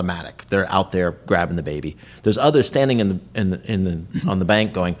on automatic. They're out there grabbing the baby. There's others standing on the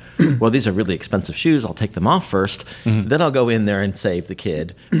bank going, well, these are really expensive shoes. I'll take them off first. Then I'll go in there and save the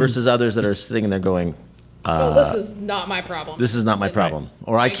kid. Versus others that are sitting there going, well, this is not my problem. this is not my problem,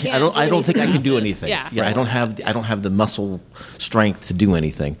 or I don't think I can do anything. Yeah, I don't have the muscle strength to do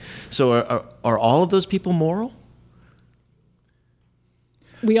anything. So are all of those people moral?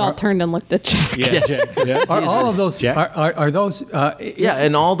 We all turned and looked at Jack. Yeah. Are all of those, Jack? are those...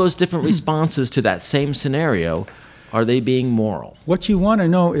 And all those different responses to that same scenario, are they being moral? What you want to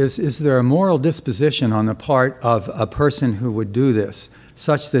know is there a moral disposition on the part of a person who would do this,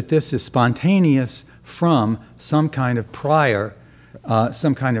 such that this is spontaneous from some kind of prior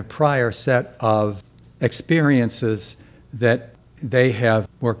set of experiences that they have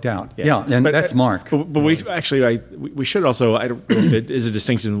worked out. And that's Mark. But we actually, we should also, I don't know if it is a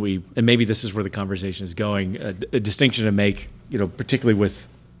distinction that and maybe this is where the conversation is going, a distinction to make, particularly with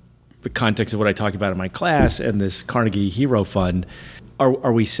the context of what I talk about in my class and this Carnegie Hero Fund.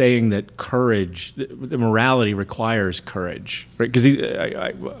 Are we saying that courage, the morality requires courage? Right? Because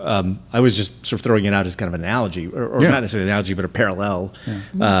I was just sort of throwing it out as kind of an analogy, or not necessarily an analogy, but a parallel.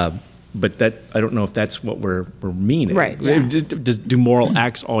 Yeah. But that I don't know if that's what we're meaning. Right. Yeah. Do moral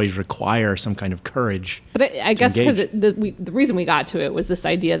acts always require some kind of courage? But I guess because the reason we got to it was this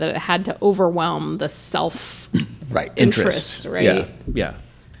idea that it had to overwhelm the self interest, right? Yeah.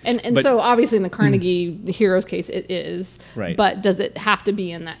 And so obviously in the Carnegie Heroes case it is. Right. But does it have to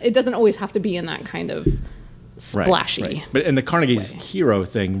be in that? It doesn't always have to be in that kind of splashy. Right. But in the Carnegie's hero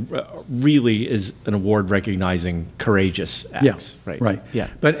thing really is an award recognizing courageous acts. Yes. Right. Yeah.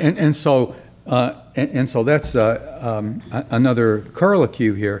 But and so that's another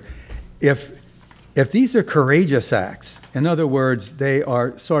curlicue here. If these are courageous acts, in other words, they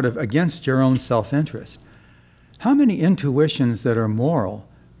are sort of against your own self-interest, how many intuitions that are moral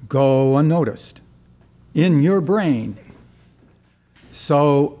go unnoticed in your brain?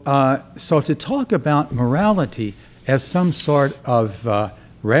 So to talk about morality as some sort of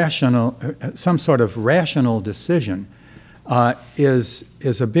rational decision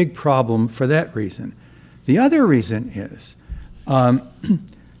is a big problem for that reason. The other reason is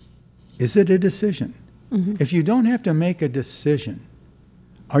it a decision? Mm-hmm. If you don't have to make a decision,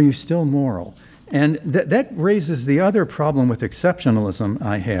 are you still moral? And that raises the other problem with exceptionalism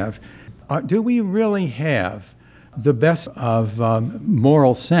I have. Do we really have the best of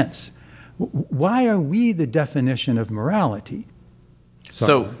moral sense? Why are we the definition of morality?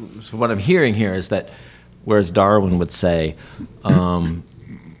 So what I'm hearing here is that whereas Darwin would say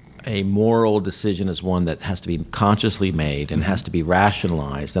a moral decision is one that has to be consciously made and has to be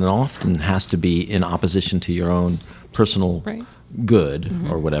rationalized and often has to be in opposition to your own personal good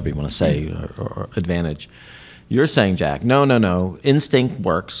or whatever you want to say or advantage. You're saying, Jack, no. Instinct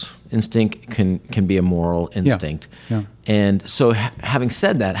works. Instinct can be a moral instinct. Yeah. And so having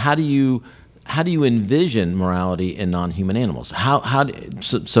said that, how do you envision morality in non-human animals?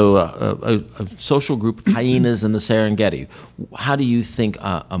 So a social group of hyenas in the Serengeti, how do you think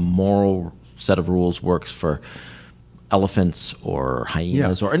a moral set of rules works for elephants or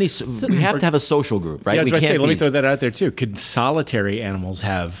hyenas or any? We have to have a social group, right? Yeah, I was about to say, let me throw that out there too. Could solitary animals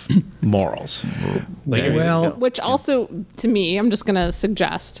have morals? Which also, to me, I'm just going to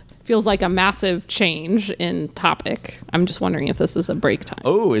suggest, feels like a massive change in topic. I'm just wondering if this is a break time.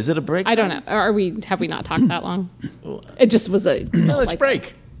 Oh, is it a break? I don't know. Have we not talked that long? It just was a. Let's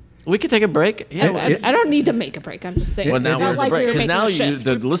break. We could take a break. Yeah. I don't need to make a break. I'm just saying. Well, now we're a break because now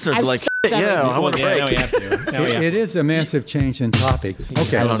the listeners are like, yeah, I want a break. Now we have to. It is a massive change in topic.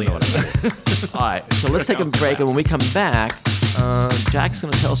 Okay. I don't know what I meant. All right, so let's take a break, and when we come back, Jack's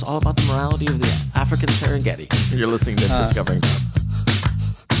going to tell us all about the morality of the African Serengeti. You're listening to Discovering Darwin.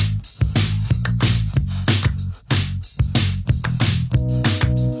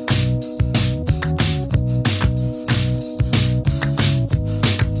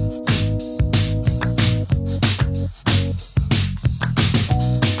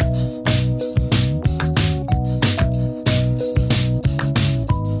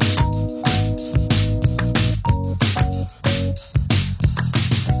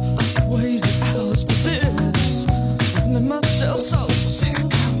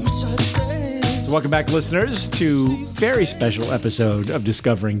 Welcome back, listeners, to a very special episode of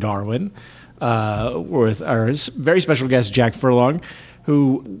Discovering Darwin. with our very special guest, Jack Furlong,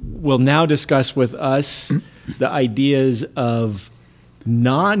 who will now discuss with us the ideas of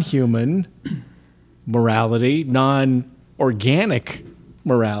non-human morality, non-organic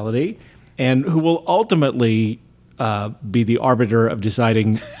morality, and who will ultimately be the arbiter of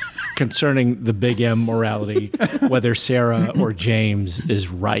deciding concerning the big M morality, whether Sarah or James is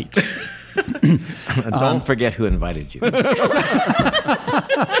right. Don't forget who invited you.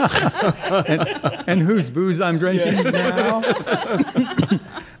 and whose booze I'm drinking now.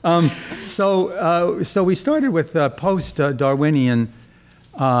 So we started with post-Darwinian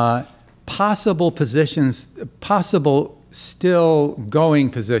possible positions, possible still going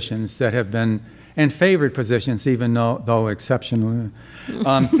positions that have been, and favored positions, even though exceptional.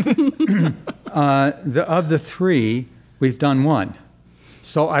 Of the three, we've done one.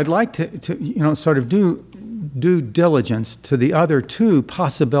 So I'd like to sort of do due diligence to the other two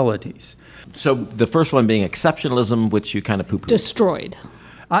possibilities. So the first one being exceptionalism, which you kind of poo-poo. Destroyed.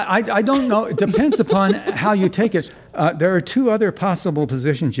 I don't know. It depends upon how you take it. There are two other possible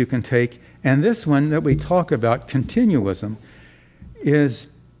positions you can take, and this one that we talk about, continuism, is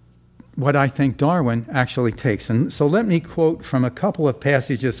what I think Darwin actually takes. And so let me quote from a couple of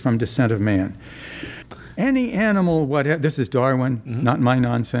passages from Descent of Man. Any animal, whatever, this is Darwin, not my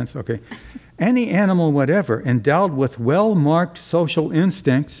nonsense, okay. Any animal, whatever, endowed with well-marked social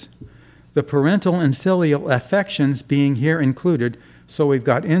instincts, the parental and filial affections being here included, so we've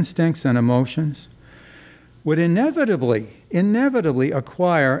got instincts and emotions, would inevitably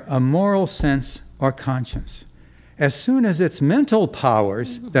acquire a moral sense or conscience. As soon as its mental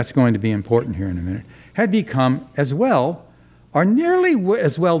powers, that's going to be important here in a minute, had become as well, or nearly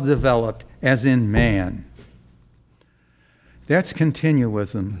as well developed as in man. That's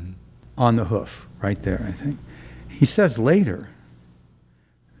continuism on the hoof right there, I think. He says later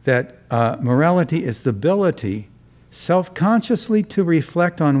that morality is the ability self-consciously to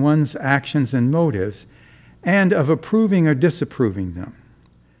reflect on one's actions and motives and of approving or disapproving them.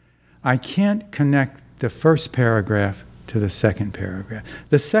 I can't connect the first paragraph to the second paragraph.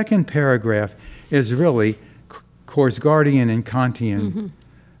 The second paragraph is really Korsgaardian and Kantian,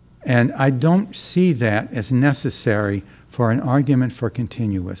 and I don't see that as necessary for an argument for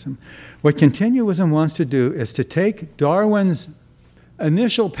continuism. What continuism wants to do is to take Darwin's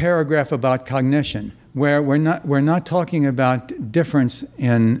initial paragraph about cognition, where we're not talking about difference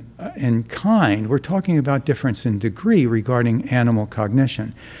in kind, we're talking about difference in degree regarding animal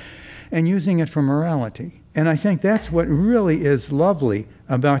cognition, and using it for morality. And I think that's what really is lovely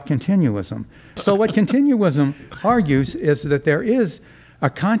about continuism. So what continuism argues is that there is a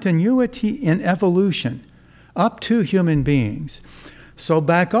continuity in evolution up to human beings. So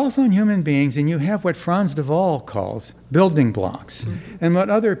back off on human beings, and you have what Franz de Waal calls building blocks, and what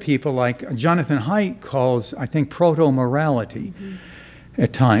other people like Jonathan Haidt calls, I think, proto-morality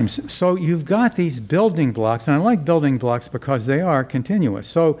at times. So you've got these building blocks, and I like building blocks because they are continuous.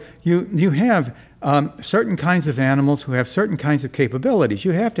 So you have certain kinds of animals who have certain kinds of capabilities.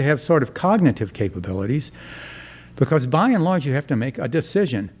 You have to have sort of cognitive capabilities, because by and large you have to make a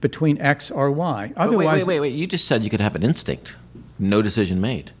decision between X or Y. Otherwise, wait. You just said you could have an instinct. No decision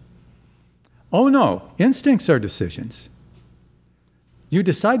made. Oh, no. Instincts are decisions. You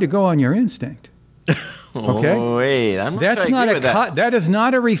decide to go on your instinct. Okay? Oh, wait. I'm not That's sure I agree with that. That is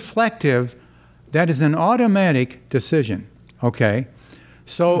not a reflective, that is an automatic decision. Okay?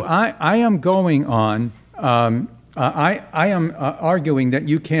 So I am going on, I am arguing that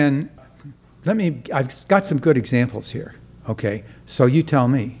you can, I've got some good examples here. Okay? So you tell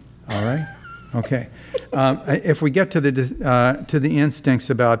me. All right? Okay. If we get to the instincts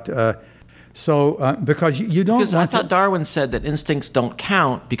about because you don't. Because I thought Darwin said that instincts don't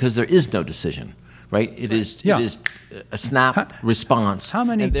count because there is no decision, right? It is a snap response. How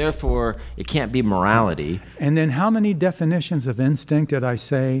many? And therefore, it can't be morality. And then, how many definitions of instinct did I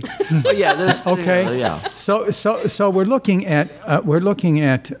say? Well, yeah. There's, okay. Yeah. So we're looking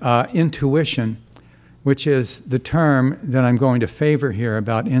at intuition, which is the term that I'm going to favor here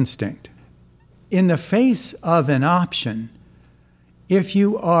about instinct. In the face of an option, if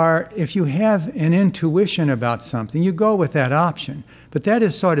you have an intuition about something, you go with that option. But that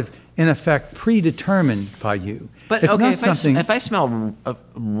is sort of, in effect, predetermined by you. But it's okay, not something. If I smell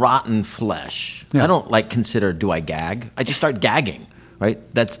rotten flesh, I don't consider, do I gag? I just start gagging, right?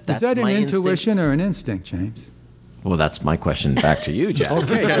 That's is that my an intuition instinct. or an instinct, James? Well, that's my question back to you, Jack.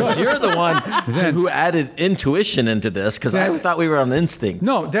 Okay, because you're the one who added intuition into this, because I thought we were on instinct.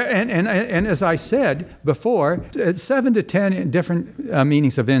 No, and as I said before, 7 to 10 different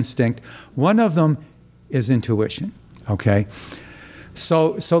meanings of instinct. One of them is intuition, okay?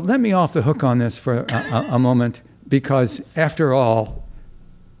 So let me off the hook on this for a moment, because after all,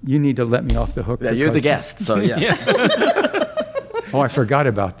 you need to let me off the hook. Yeah, you're the guest, so yes. Oh, I forgot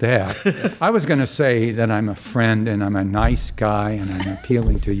about that. I was going to say that I'm a friend and I'm a nice guy and I'm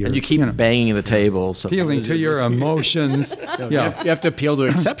appealing to your... And you keep banging the table. So appealing to your emotions. You have to appeal to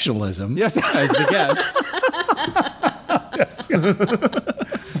exceptionalism yes. as the guest.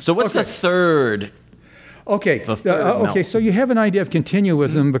 So what's the third? Okay. Okay. So you have an idea of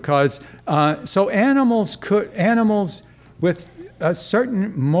continuism because so animals with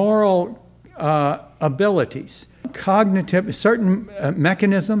certain moral abilities, cognitive, certain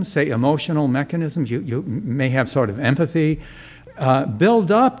mechanisms, say emotional mechanisms, you may have sort of empathy,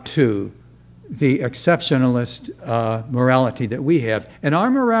 build up to the exceptionalist morality that we have. And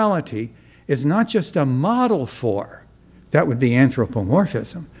our morality is not just a model for, that would be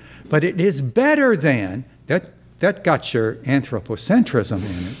anthropomorphism, but it is better than, that got your anthropocentrism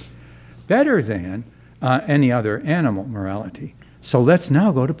in it, better than any other animal morality. So let's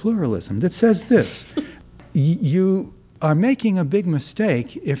now go to pluralism that says this. You are making a big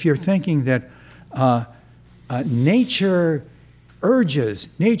mistake if you're thinking that nature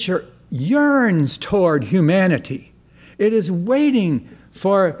yearns toward humanity. It is waiting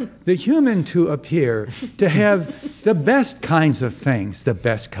for the human to appear, to have the best kinds of things, the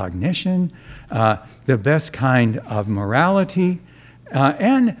best cognition, the best kind of morality,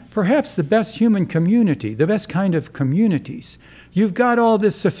 and perhaps the best human community, the best kind of communities. You've got all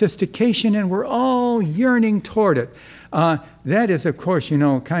this sophistication, and we're all yearning toward it. That is, of course,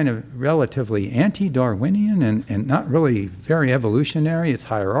 kind of relatively anti-Darwinian and not really very evolutionary. It's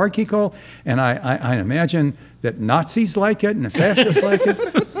hierarchical, and I imagine that Nazis like it and the fascists like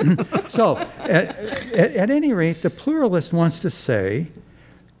it. So, at any rate, the pluralist wants to say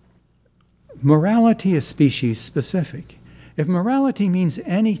morality is species-specific. If morality means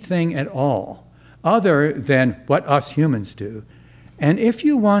anything at all other than what us humans do, and if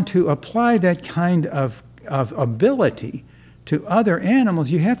you want to apply that kind of ability to other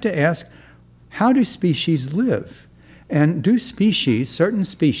animals, you have to ask, how do species live? And do certain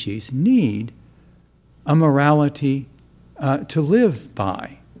species need a morality to live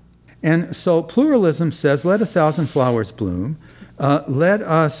by? And so pluralism says, let 1,000 flowers bloom. Let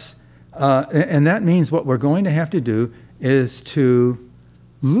us, and that means what we're going to have to do is to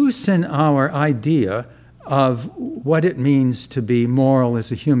loosen our idea of what it means to be moral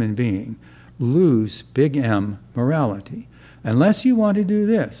as a human being. Lose, big M, morality. Unless you want to do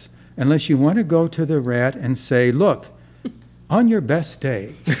this, unless you want to go to the rat and say, look, on your best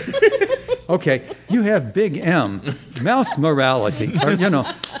day, okay, you have big M, mouse morality, or,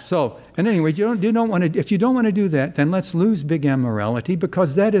 So, and anyway, you don't want to. If you don't want to do that, then let's lose big M morality,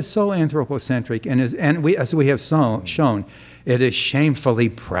 because that is so anthropocentric, and we, as we have shown, it is shamefully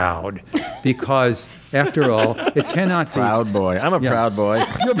proud, because after all, it cannot be. Proud boy. I'm a proud boy.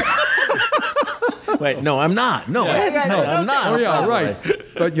 Wait, no, I'm not. No, I'm not. Oh, yeah, right.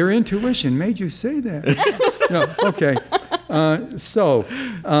 But your intuition made you say that. Okay. So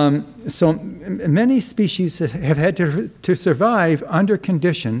many species have had to survive under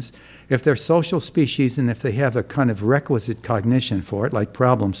conditions, if they're social species and if they have a kind of requisite cognition for it, like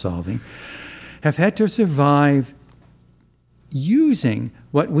problem solving, have had to survive using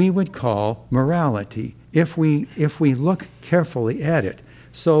what we would call morality, if we look carefully at it.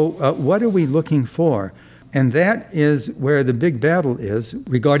 So what are we looking for? And that is where the big battle is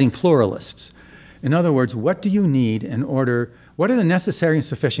regarding pluralists. In other words, what do you need what are the necessary and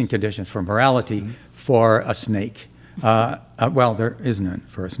sufficient conditions for morality for a snake? Well, there is none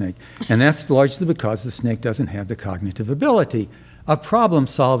for a snake. And that's largely because the snake doesn't have the cognitive ability of problem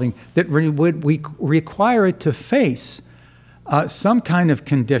solving that would require it to face some kind of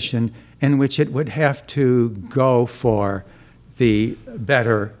condition in which it would have to go for the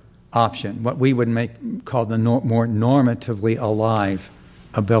better option, what we would call the more normatively alive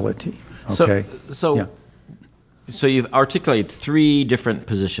ability. Okay. So you've articulated three different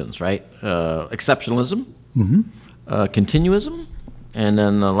positions, right? Exceptionalism, continuism, and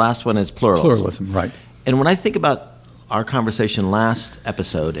then the last one is pluralism. Pluralism, right. And when I think about our conversation last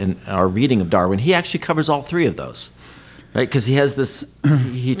episode and our reading of Darwin, he actually covers all three of those, right? Because he has this,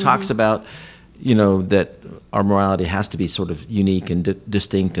 he talks about, that our morality has to be sort of unique and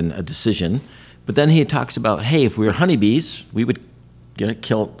distinct and a decision. But then he talks about, hey, if we were honeybees, we would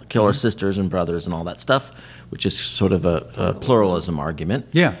kill our sisters and brothers and all that stuff, which is sort of a pluralism argument.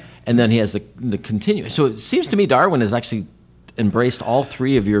 Yeah. And then he has the continuous. So it seems to me Darwin has actually embraced all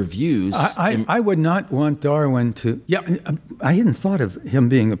three of your views. I would not want Darwin to. Yeah, I hadn't thought of him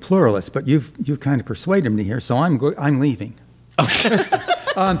being a pluralist, but you've kind of persuaded me here. So I'm leaving.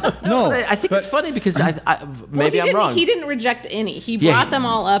 No, I think it's funny because maybe Well, I'm wrong. He didn't reject any. He brought them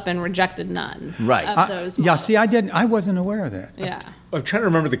all up and rejected none. Right. Of those. yeah. See, I models. didn't. I wasn't aware of that. Yeah. I'm trying to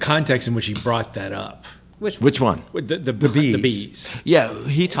remember the context in which he brought that up. Which one? With the bees. The bees. Yeah,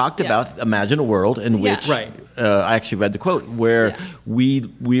 he talked about imagine a world in Yeah. which Right. I actually read the quote where we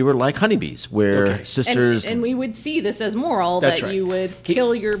were like honeybees, where sisters. And we would see this as moral That's that right. you would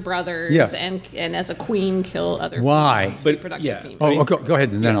kill your brothers Yes. and as a queen kill other Why? females, But, reproductive yeah. females. Oh, go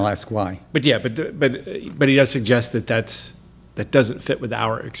ahead, and then I'll ask why. But yeah, but he does suggest that that doesn't fit with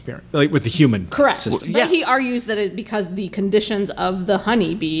our experience, like with the human Correct. system. But he argues that because the conditions of the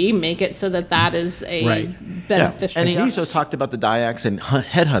honeybee make it so that is a Right. beneficial. And he He's- also talked about the Dayaks and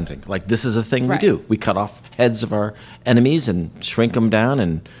headhunting. Like, this is a thing Right. we do. We cut off heads of our enemies and shrink them down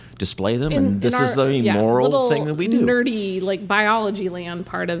and display them. and this is the moral little thing that we do. Nerdy, like biology land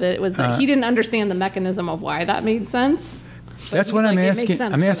part of it was that he didn't understand the mechanism of why that made sense. But That's he's what I'm like, it makes asking.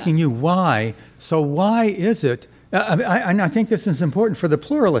 sense I'm for asking them. you why. So why is it? And I think this is important for the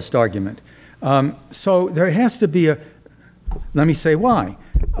pluralist argument. So there has to be a. Let me say why.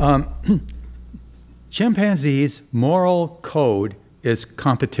 Chimpanzees' moral code is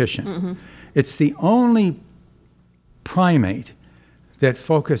competition. Mm-hmm. It's the only primate that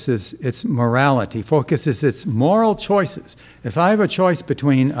focuses its morality, focuses its moral choices. If I have a choice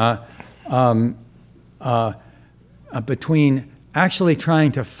between actually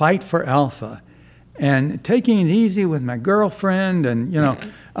trying to fight for alpha and taking it easy with my girlfriend, and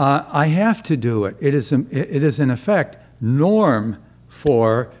I have to do it. It is in effect norm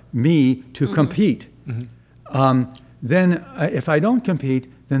for me to compete. Then if I don't compete,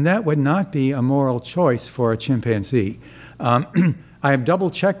 then that would not be a moral choice for a chimpanzee. I have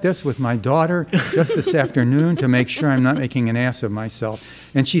double-checked this with my daughter just this afternoon to make sure I'm not making an ass of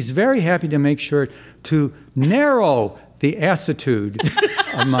myself. And she's very happy to make sure to narrow the assitude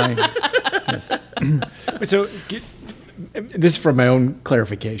of my... Yes. But so this is for my own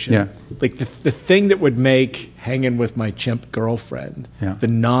clarification. Yeah. Like the thing that would make hanging with my chimp girlfriend the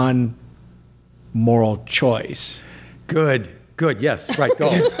non-moral choice. Good, yes, right, go,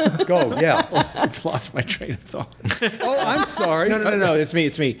 yeah. I've lost my train of thought. Oh, I'm sorry. No, it's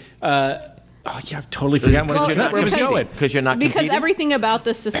me. I've totally forgotten where I was going. Because you're not Because competing? everything about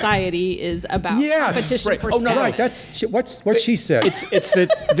the society is about competition right. for Oh, no, status. right, that's what she said. It's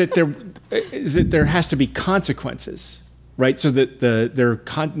that there has to be consequences, right? So that there are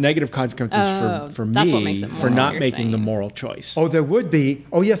negative consequences for that's what me makes it for moral, not you're making the saying. moral choice. Oh, there would be.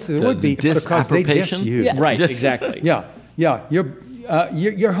 Oh, yes, there would be, because they diss disapprobation? you. Yeah. Right, exactly. Yeah. You're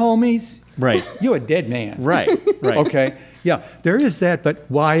homies. Right. You're a dead man. Right. Okay. Yeah, there is that, but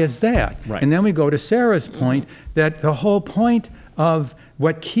why is that? Right. And then we go to Sarah's point that the whole point of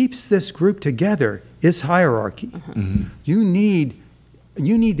what keeps this group together is hierarchy. Mm-hmm. You need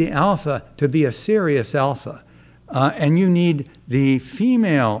the alpha to be a serious alpha, and you need the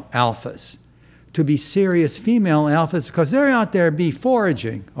female alphas to be serious female alphas, because they're out there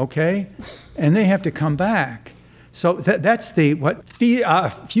foraging, okay, and they have to come back. So that's the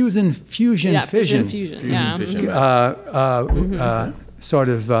fission. Fusion. Yeah. Sort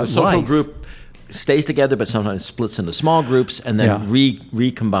of The social life. group stays together, but sometimes splits into small groups and then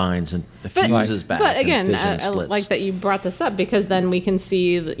recombines and fuses back. But and again, fission I splits. like that you brought this up, because then we can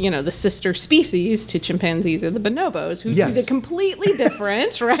see, the sister species to chimpanzees are the bonobos, who Yes. do the completely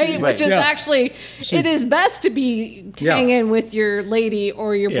different, right? Which is Yeah. actually, it is best to be hanging with your lady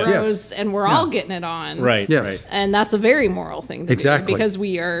or your Yeah. bros, Yes. and we're all getting it on. Right. Yes. Right. And that's a very moral thing to Exactly. do, because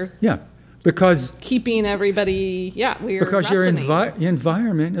we are Yeah, because keeping everybody, we are your resonating.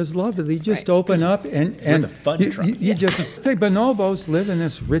 environment is lovely. You just Right. open up and the fun truck. you just the bonobos live in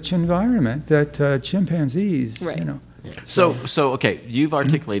this rich environment that chimpanzees, Right. So okay, you've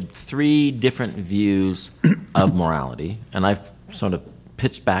articulated three different views of morality, and I've sort of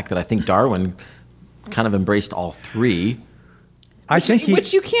pitched back that I think Darwin kind of embraced all three. I think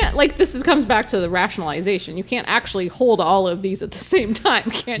Which you can't, comes back to the rationalization. You can't actually hold all of these at the same time,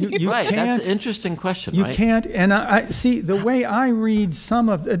 can you? You Right, can't. that's an interesting question, You right? can't, and I see the way I read some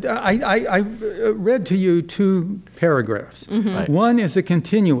of. I read to you two paragraphs. Right. One is a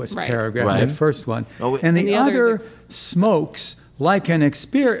continuous Right. paragraph, Right. that first one, Oh, and the the other other is smokes like an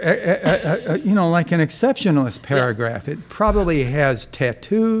like an exceptionalist paragraph. It probably has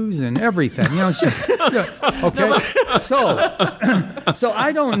tattoos and everything. It's just okay. So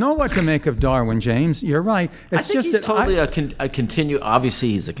I don't know what to make of Darwin, James. You're right. It's I think just he's that totally a continue. Obviously,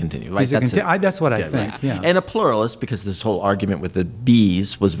 he's a continue. Right? that's what I think. Yeah. And a pluralist, because this whole argument with the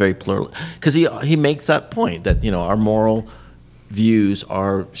bees was very plural. Because he makes that point that our moral views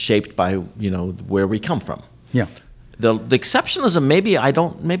are shaped by where we come from. Yeah. The exceptionalism,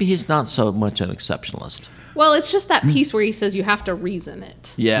 maybe he's not so much an exceptionalist. Well, it's just that piece where he says you have to reason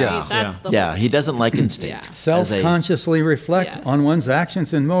it. Yeah. Right? That's the Yeah, whole he doesn't like instinct. Yeah. Self-consciously reflect Yes. on one's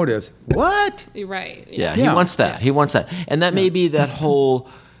actions and motives. What? You're right. Yeah, Yeah. he wants that. He wants that. And that may be that whole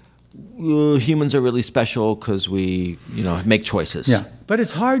humans are really special because we, make choices. Yeah. But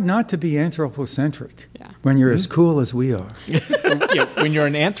it's hard not to be anthropocentric Yeah. when you're as cool as we are. Yeah, when you're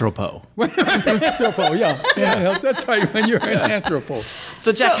an anthropo. Anthropo, yeah, that's right. When you're an anthropo.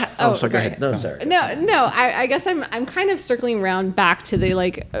 So Jack, So- go ahead. No, sorry. No. I guess I'm kind of circling around back to the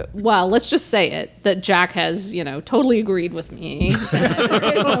well, let's just say it that Jack has totally agreed with me. That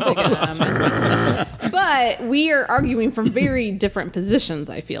there is no big M. But we are arguing from very different positions.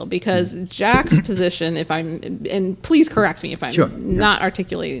 I feel because Jack's position, and please correct me if I'm Sure. not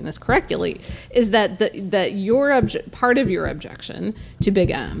articulating this correctly, is that that your part of your objection to Big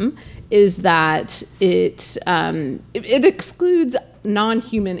M is that it excludes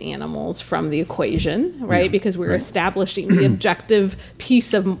non-human animals from the equation, right? Yeah, Because we're right. establishing the objective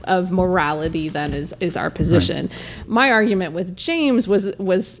piece of morality. Then is our position. Right. My argument with James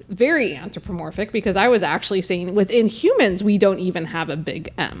was very anthropomorphic because I was actually saying within humans we don't even have a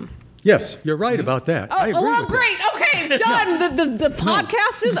Big M. Yes, you're right about that. I agree with Great. Okay, done. The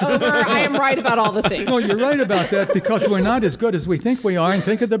podcast is over. I am right about all the things. No, you're right about that because we're not as good as we think we are. And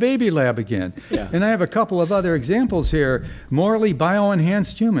think of the baby lab again. Yeah. And I have a couple of other examples here. Morally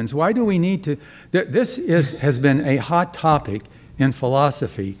bioenhanced humans. Why do we need to? This has been a hot topic in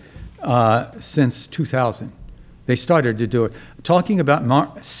philosophy since 2000. They started to do it,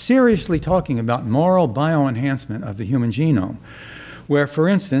 seriously talking about moral bioenhancement of the human genome. Where, for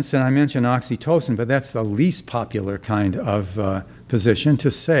instance, and I mentioned oxytocin, but that's the least popular kind of position to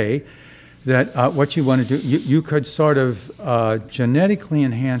say that what you want to do, you could sort of genetically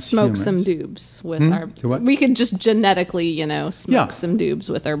enhance Smoke humans. some doobs with our. Do what? We could just genetically, smoke Yeah. some doobs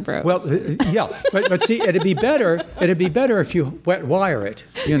with our bros. Well, yeah, but see, it'd be better if you wet wire it,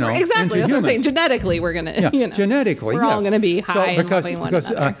 exactly. into That's what I'm humans. saying. Genetically, we're gonna. Yeah, genetically, we're all yes. gonna be high and loving one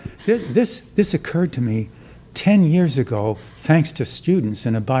another. This occurred to me 10 years ago, thanks to students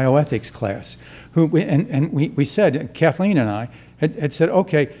in a bioethics class, we said, Kathleen and I had said,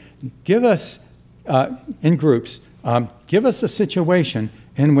 okay, give us, in groups, give us a situation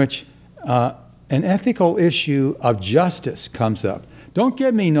in which an ethical issue of justice comes up. Don't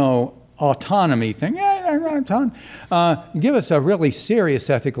give me no autonomy thing. Give us a really serious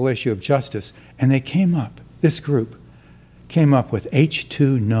ethical issue of justice. And this group came up with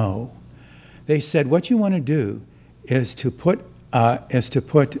H2 no. They said, what you want to do is to put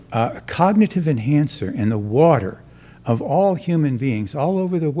a cognitive enhancer in the water of all human beings all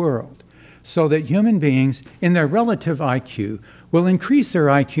over the world so that human beings, in their relative IQ, will increase their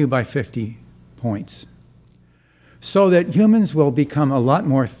IQ by 50 points. So that humans will become a lot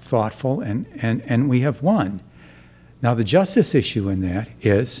more thoughtful and we have won. Now, the justice issue in that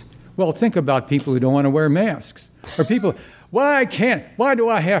is, well, think about people who don't want to wear masks. Or people... Why do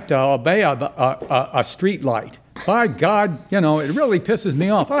I have to obey a street light? By God, it really pisses me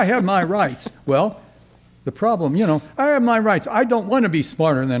off. I have my rights. Well, the problem, I have my rights. I don't want to be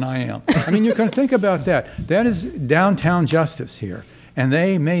smarter than I am. I mean, you can think about that. That is downtown justice here. And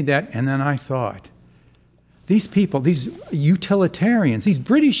they made that, and then I thought, these people, these utilitarians, these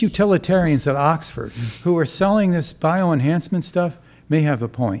British utilitarians at Oxford who are selling this bioenhancement stuff may have a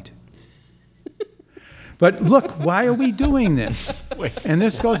point. But look, why are we doing this? And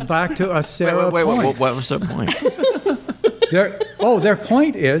this goes back to a Sarah point. What was their point? Their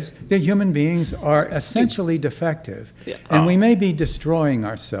point is that human beings are essentially defective. Yeah. And we may be destroying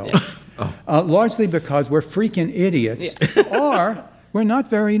ourselves, largely because we're freaking idiots, or we're not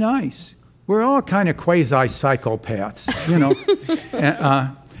very nice. We're all kind of quasi-psychopaths,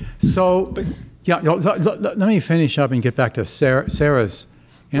 let me finish up and get back to Sarah's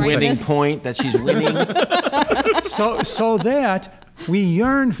Winning point that she's winning. So that we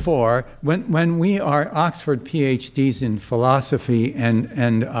yearn for, when we are Oxford PhDs in philosophy,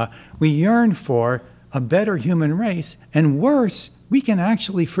 and we yearn for a better human race, and worse, we can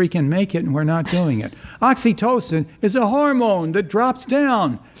actually freaking make it, and we're not doing it. Oxytocin is a hormone that drops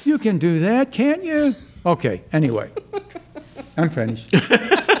down. You can do that, can't you? Okay, anyway, I'm finished.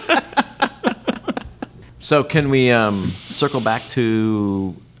 So can we circle back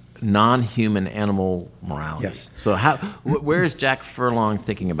to non-human animal morality? Yes. So where is Jack Furlong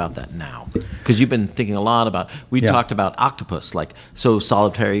thinking about that now? Because you've been thinking a lot about, talked about octopus,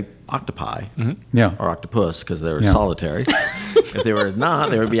 solitary octopi, Yeah. or octopus, because they're solitary. If they were not,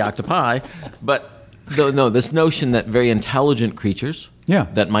 they would be octopi. But this notion that very intelligent creatures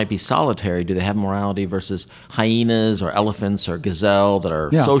that might be solitary, do they have morality versus hyenas or elephants or gazelle that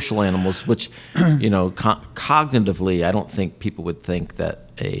are social animals, which, cognitively, I don't think people would think that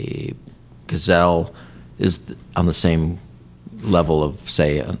a gazelle is on the same level of,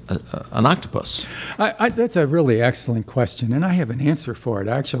 say, an octopus? That's a really excellent question, and I have an answer for it,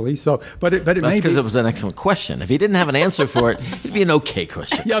 actually. But it That's may because be... it was an excellent question. If he didn't have an answer for it, it'd be an okay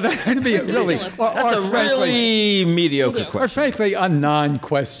question. Yeah, that'd be a really... That's a really mediocre question. Or frankly, a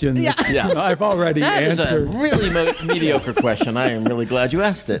non-question. Yeah. I've already answered. That is a really mediocre question. I am really glad you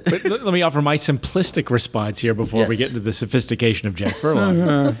asked it. But let me offer my simplistic response here before we get into the sophistication of Jack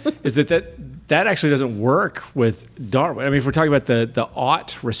Furlong, is that actually doesn't work with Darwin. I mean, if we're talking about the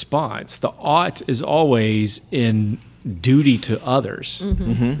ought response, the ought is always in duty to others,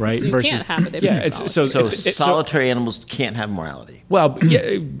 right? So you can't have it if you're solitary animals can't have morality. Well,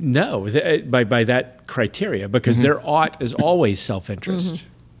 no, by that criteria, because their ought is always self-interest.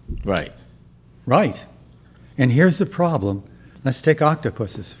 Right. Right. And here's the problem. Let's take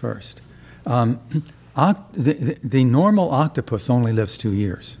octopuses first. The normal octopus only lives 2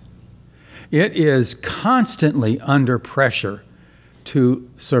 years. It is constantly under pressure to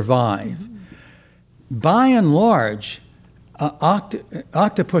survive. By and large,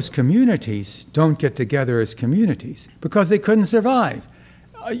 octopus communities don't get together as communities because they couldn't survive.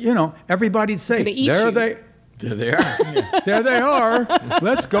 Everybody'd say, there they are. There they are.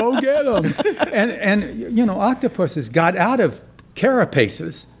 Let's go get them. And octopuses got out of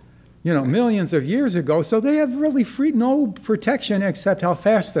carapaces, millions of years ago, so they have really no protection except how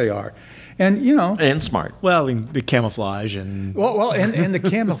fast they are. And smart. Well, the camouflage and and the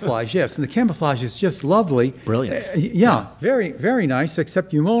camouflage, yes, and the camouflage is just lovely, brilliant. Very, very nice.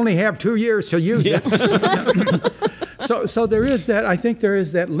 Except you only have 2 years to use it. So there is that. I think there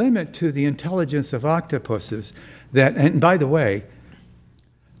is that limit to the intelligence of octopuses. And by the way,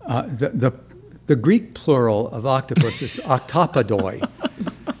 the Greek plural of octopus is octopodoi.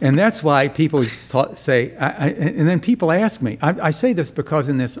 And that's why people say, and then people ask me, I say this because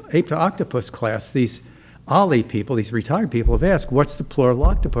in this ape to octopus class, these OLLI people, these retired people have asked, what's the plural of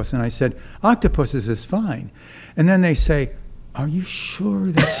octopus? And I said, octopuses is fine. And then they say, are you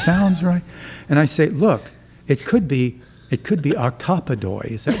sure that sounds right? And I say, look, it could be octopodoi.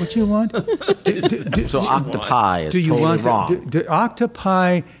 Is that what you want? So octopi is totally wrong.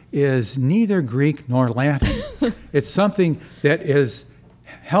 Octopi is neither Greek nor Latin. It's something that is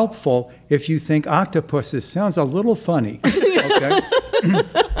helpful if you think octopuses sounds a little funny. Okay.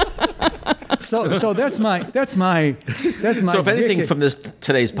 So that's my. So if anything from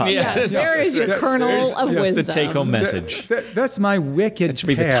today's podcast, there is your kernel of wisdom. The take-home message. That's my wicked should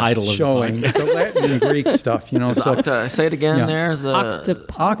be the past title of showing the Latin and Greek stuff. Say it again. There,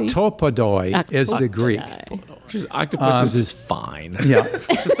 octopodoi is the Greek. Octopuses is fine. Yeah,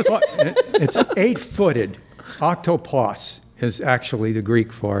 it's 8-footed. Octopos is actually the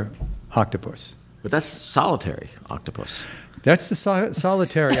Greek for octopus. But that's solitary octopus. That's the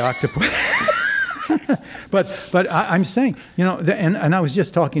solitary octopus. But I'm saying, and I was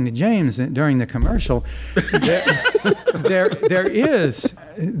just talking to James during the commercial. There is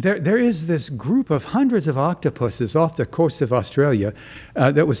this group of hundreds of octopuses off the coast of Australia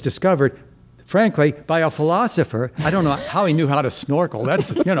that was discovered, frankly, by a philosopher. I don't know how he knew how to snorkel.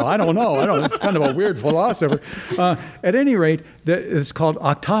 That's, I don't know. It's kind of a weird philosopher. At any rate, it's called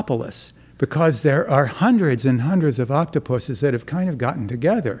Octopolis because there are hundreds and hundreds of octopuses that have kind of gotten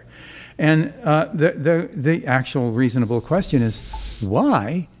together. And the actual reasonable question is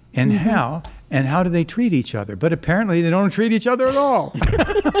why and how and how do they treat each other? But apparently they don't treat each other at all.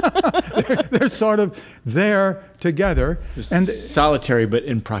 they're sort of there together. And solitary, but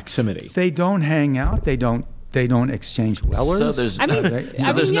in proximity. They don't hang out. They don't exchange wellers. So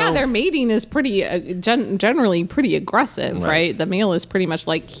their mating is pretty generally pretty aggressive, right? The male is pretty much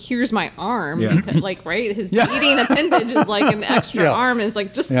like, here's my arm, because, right? His mating appendage is like an extra arm. Is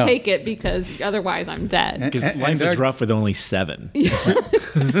like, just take it because otherwise I'm dead. Because life is rough with only 7.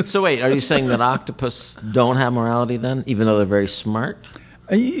 So wait, are you saying that octopus don't have morality then, even though they're very smart?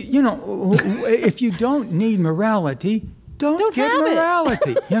 If you don't need morality. Don't get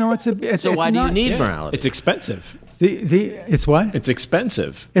morality. So why do you need morality? It's expensive. It's what? It's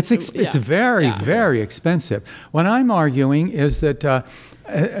expensive. It's very, very expensive. What I'm arguing is that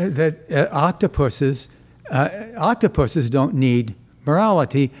octopuses don't need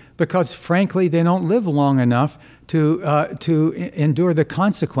morality because, frankly, they don't live long enough to endure the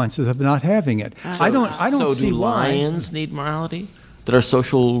consequences of not having it. I don't see why. So do lions need morality that are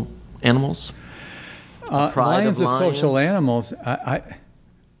social animals? Lions are social animals.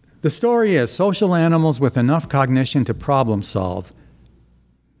 The story is social animals with enough cognition to problem solve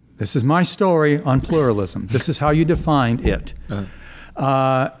This is my story on pluralism. This is how you defined it.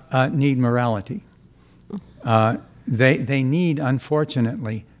 Need morality. They need,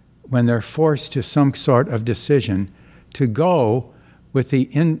 unfortunately, when they're forced to some sort of decision, to go with the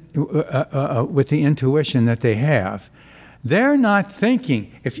intuition that they have. They're not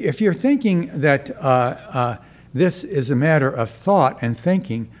thinking. If you're thinking that this is a matter of thought and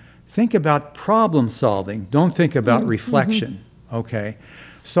thinking, think about problem solving. Don't think about reflection. Okay.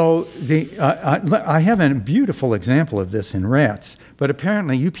 So I have a beautiful example of this in rats, but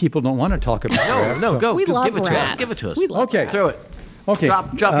apparently you people don't want to talk about rats. No, go. We love give it rats. to us. Give it to us. We love Okay. rats. Throw it. Okay.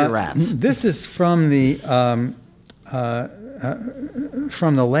 Drop your rats. This is from the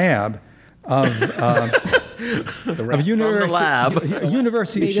lab of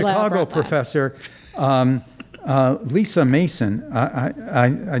University of Maybe lab Chicago brought that. professor Lisa Mason.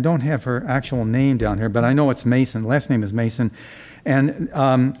 I don't have her actual name down here, but I know it's Mason. Last name is Mason.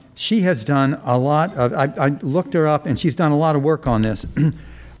 And she has done a lot of, I looked her up, and she's done a lot of work on this.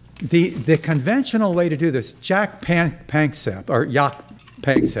 The conventional way to do this, Jack Panksepp, or Jaak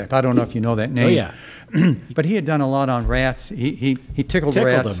Panksepp, I don't know if you know that name. Oh, yeah. But he had done a lot on rats. He tickled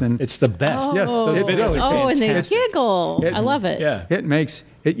rats. them. And It's the best. Yes, Oh, it really and they fantastic. giggle. I love it. Yeah. It makes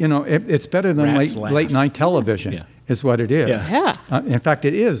it, it's better than Rats laugh. late night television, Yeah. is what it is. Yeah. In fact,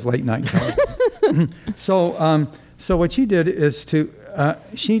 it is late night television. So what she did is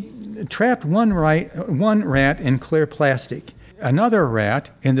she trapped one rat in clear plastic, another rat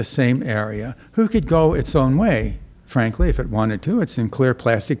in the same area who could go its own way. Frankly, if it wanted to, it's in clear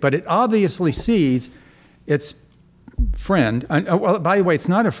plastic, but it obviously sees its friend. Well, by the way, it's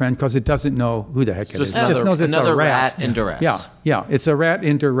not a friend because it doesn't know who the heck it is. It just knows it's a another rat. rat in duress. Yeah, it's a rat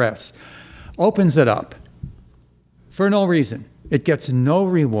in duress. Opens it up for no reason. It gets no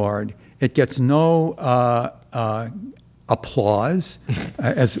reward. It gets no applause,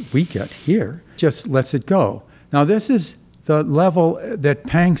 as we get here. Just lets it go. Now, this is the level that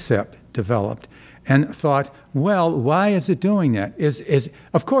Panksepp developed and thought, well, why is it doing that?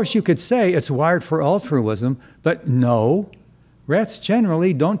 Of course, you could say it's wired for altruism, but no, rats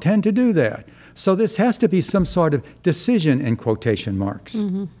generally don't tend to do that. So this has to be some sort of decision in quotation marks.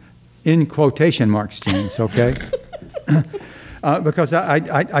 Mm-hmm. In quotation marks, James, okay? Because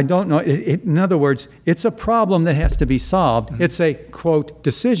I don't know. In other words, it's a problem that has to be solved. Mm-hmm. It's a, quote,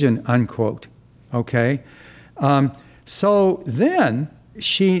 decision, unquote, okay? So then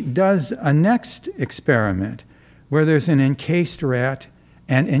she does a next experiment where there's an encased rat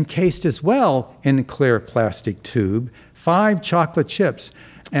and encased as well in a clear plastic tube, 5 chocolate chips.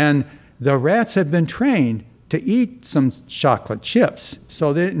 And the rats have been trained to eat some chocolate chips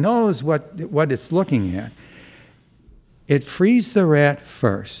so that it knows what it's looking at. It frees the rat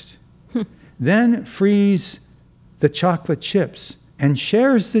first, then frees the chocolate chips and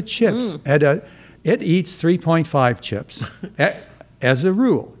shares the chips it eats 3.5 chips as a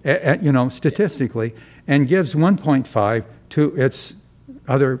rule, statistically, and gives 1.5 to its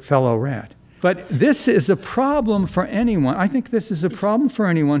other fellow rat. But this is a problem for anyone. I think this is a problem for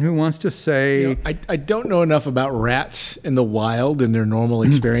anyone who wants to say... I don't know enough about rats in the wild and their normal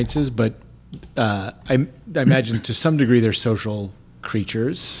experiences, but I imagine to some degree they're social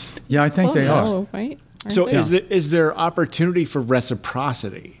creatures. Yeah, I think they are. Oh, right? So is there opportunity for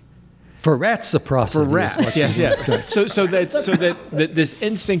reciprocity? For reciprocity. For rats, yes. So that this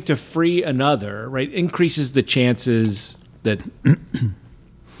instinct to free another, right, increases the chances that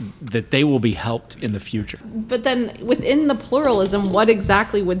they will be helped in the future. But then within the pluralism, what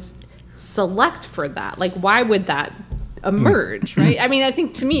exactly would select for that? Like, why would that emerge, right? I mean, I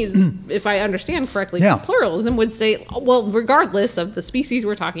think to me, if I understand correctly, pluralism would say, well, regardless of the species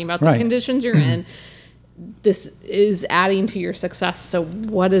we're talking about, the conditions you're in, this is adding to your success. So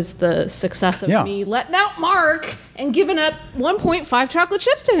what is the success of me letting out Mark and giving up 1.5 chocolate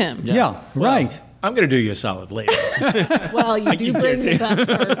chips to him? Yeah, right. I'm going to do you a solid later. Well, you do bring the best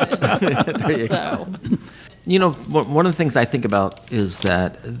bourbon. So. One of the things I think about is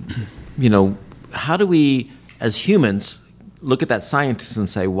that, how do we, as humans, look at that scientist and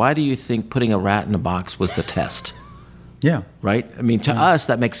say, why do you think putting a rat in a box was the test? Yeah. Right? I mean, to us,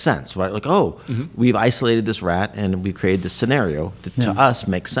 that makes sense, right? Like, we've isolated this rat and we've created this scenario that to us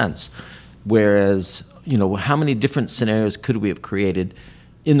makes sense. Whereas, how many different scenarios could we have created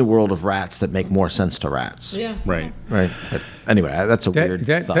in the world of rats that make more sense to rats? Yeah. Right. But anyway, that's a weird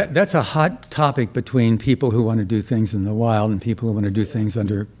thought. That's a hot topic between people who want to do things in the wild and people who want to do things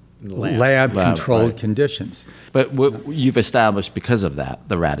under lab-controlled conditions. But what you've established because of that,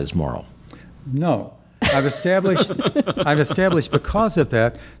 the rat is moral. No. I've established because of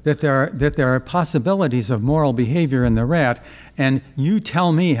that there are possibilities of moral behavior in the rat, and you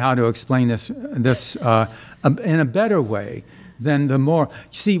tell me how to explain this in a better way than the moral.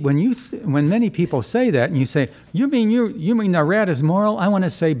 See, when many people say that, and you say, you mean the rat is moral? I want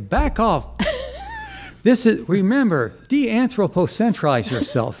to say, back off. Remember, de-anthropocentrize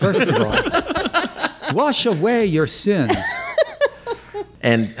yourself, first of all. Wash away your sins.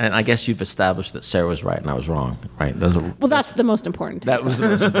 And I guess you've established that Sarah was right and I was wrong, right? That's the most important. That was the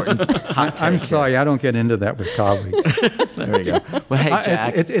most important hot take. I'm sorry, I don't get into that with colleagues. There we go. Well, hey,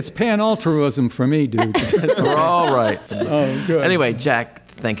 Jack. It's pan-altruism for me, dude. We're all right. Oh, good. Anyway, Jack,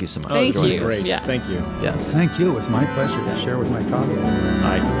 thank you so much. Thank you. Great. Yes. Thank you. Yes. Thank you. It was my pleasure to share with my colleagues. All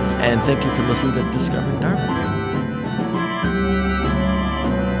right. And thank you for listening to Discovering Darwin.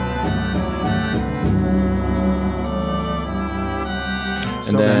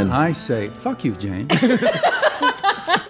 So then I say, fuck you, James.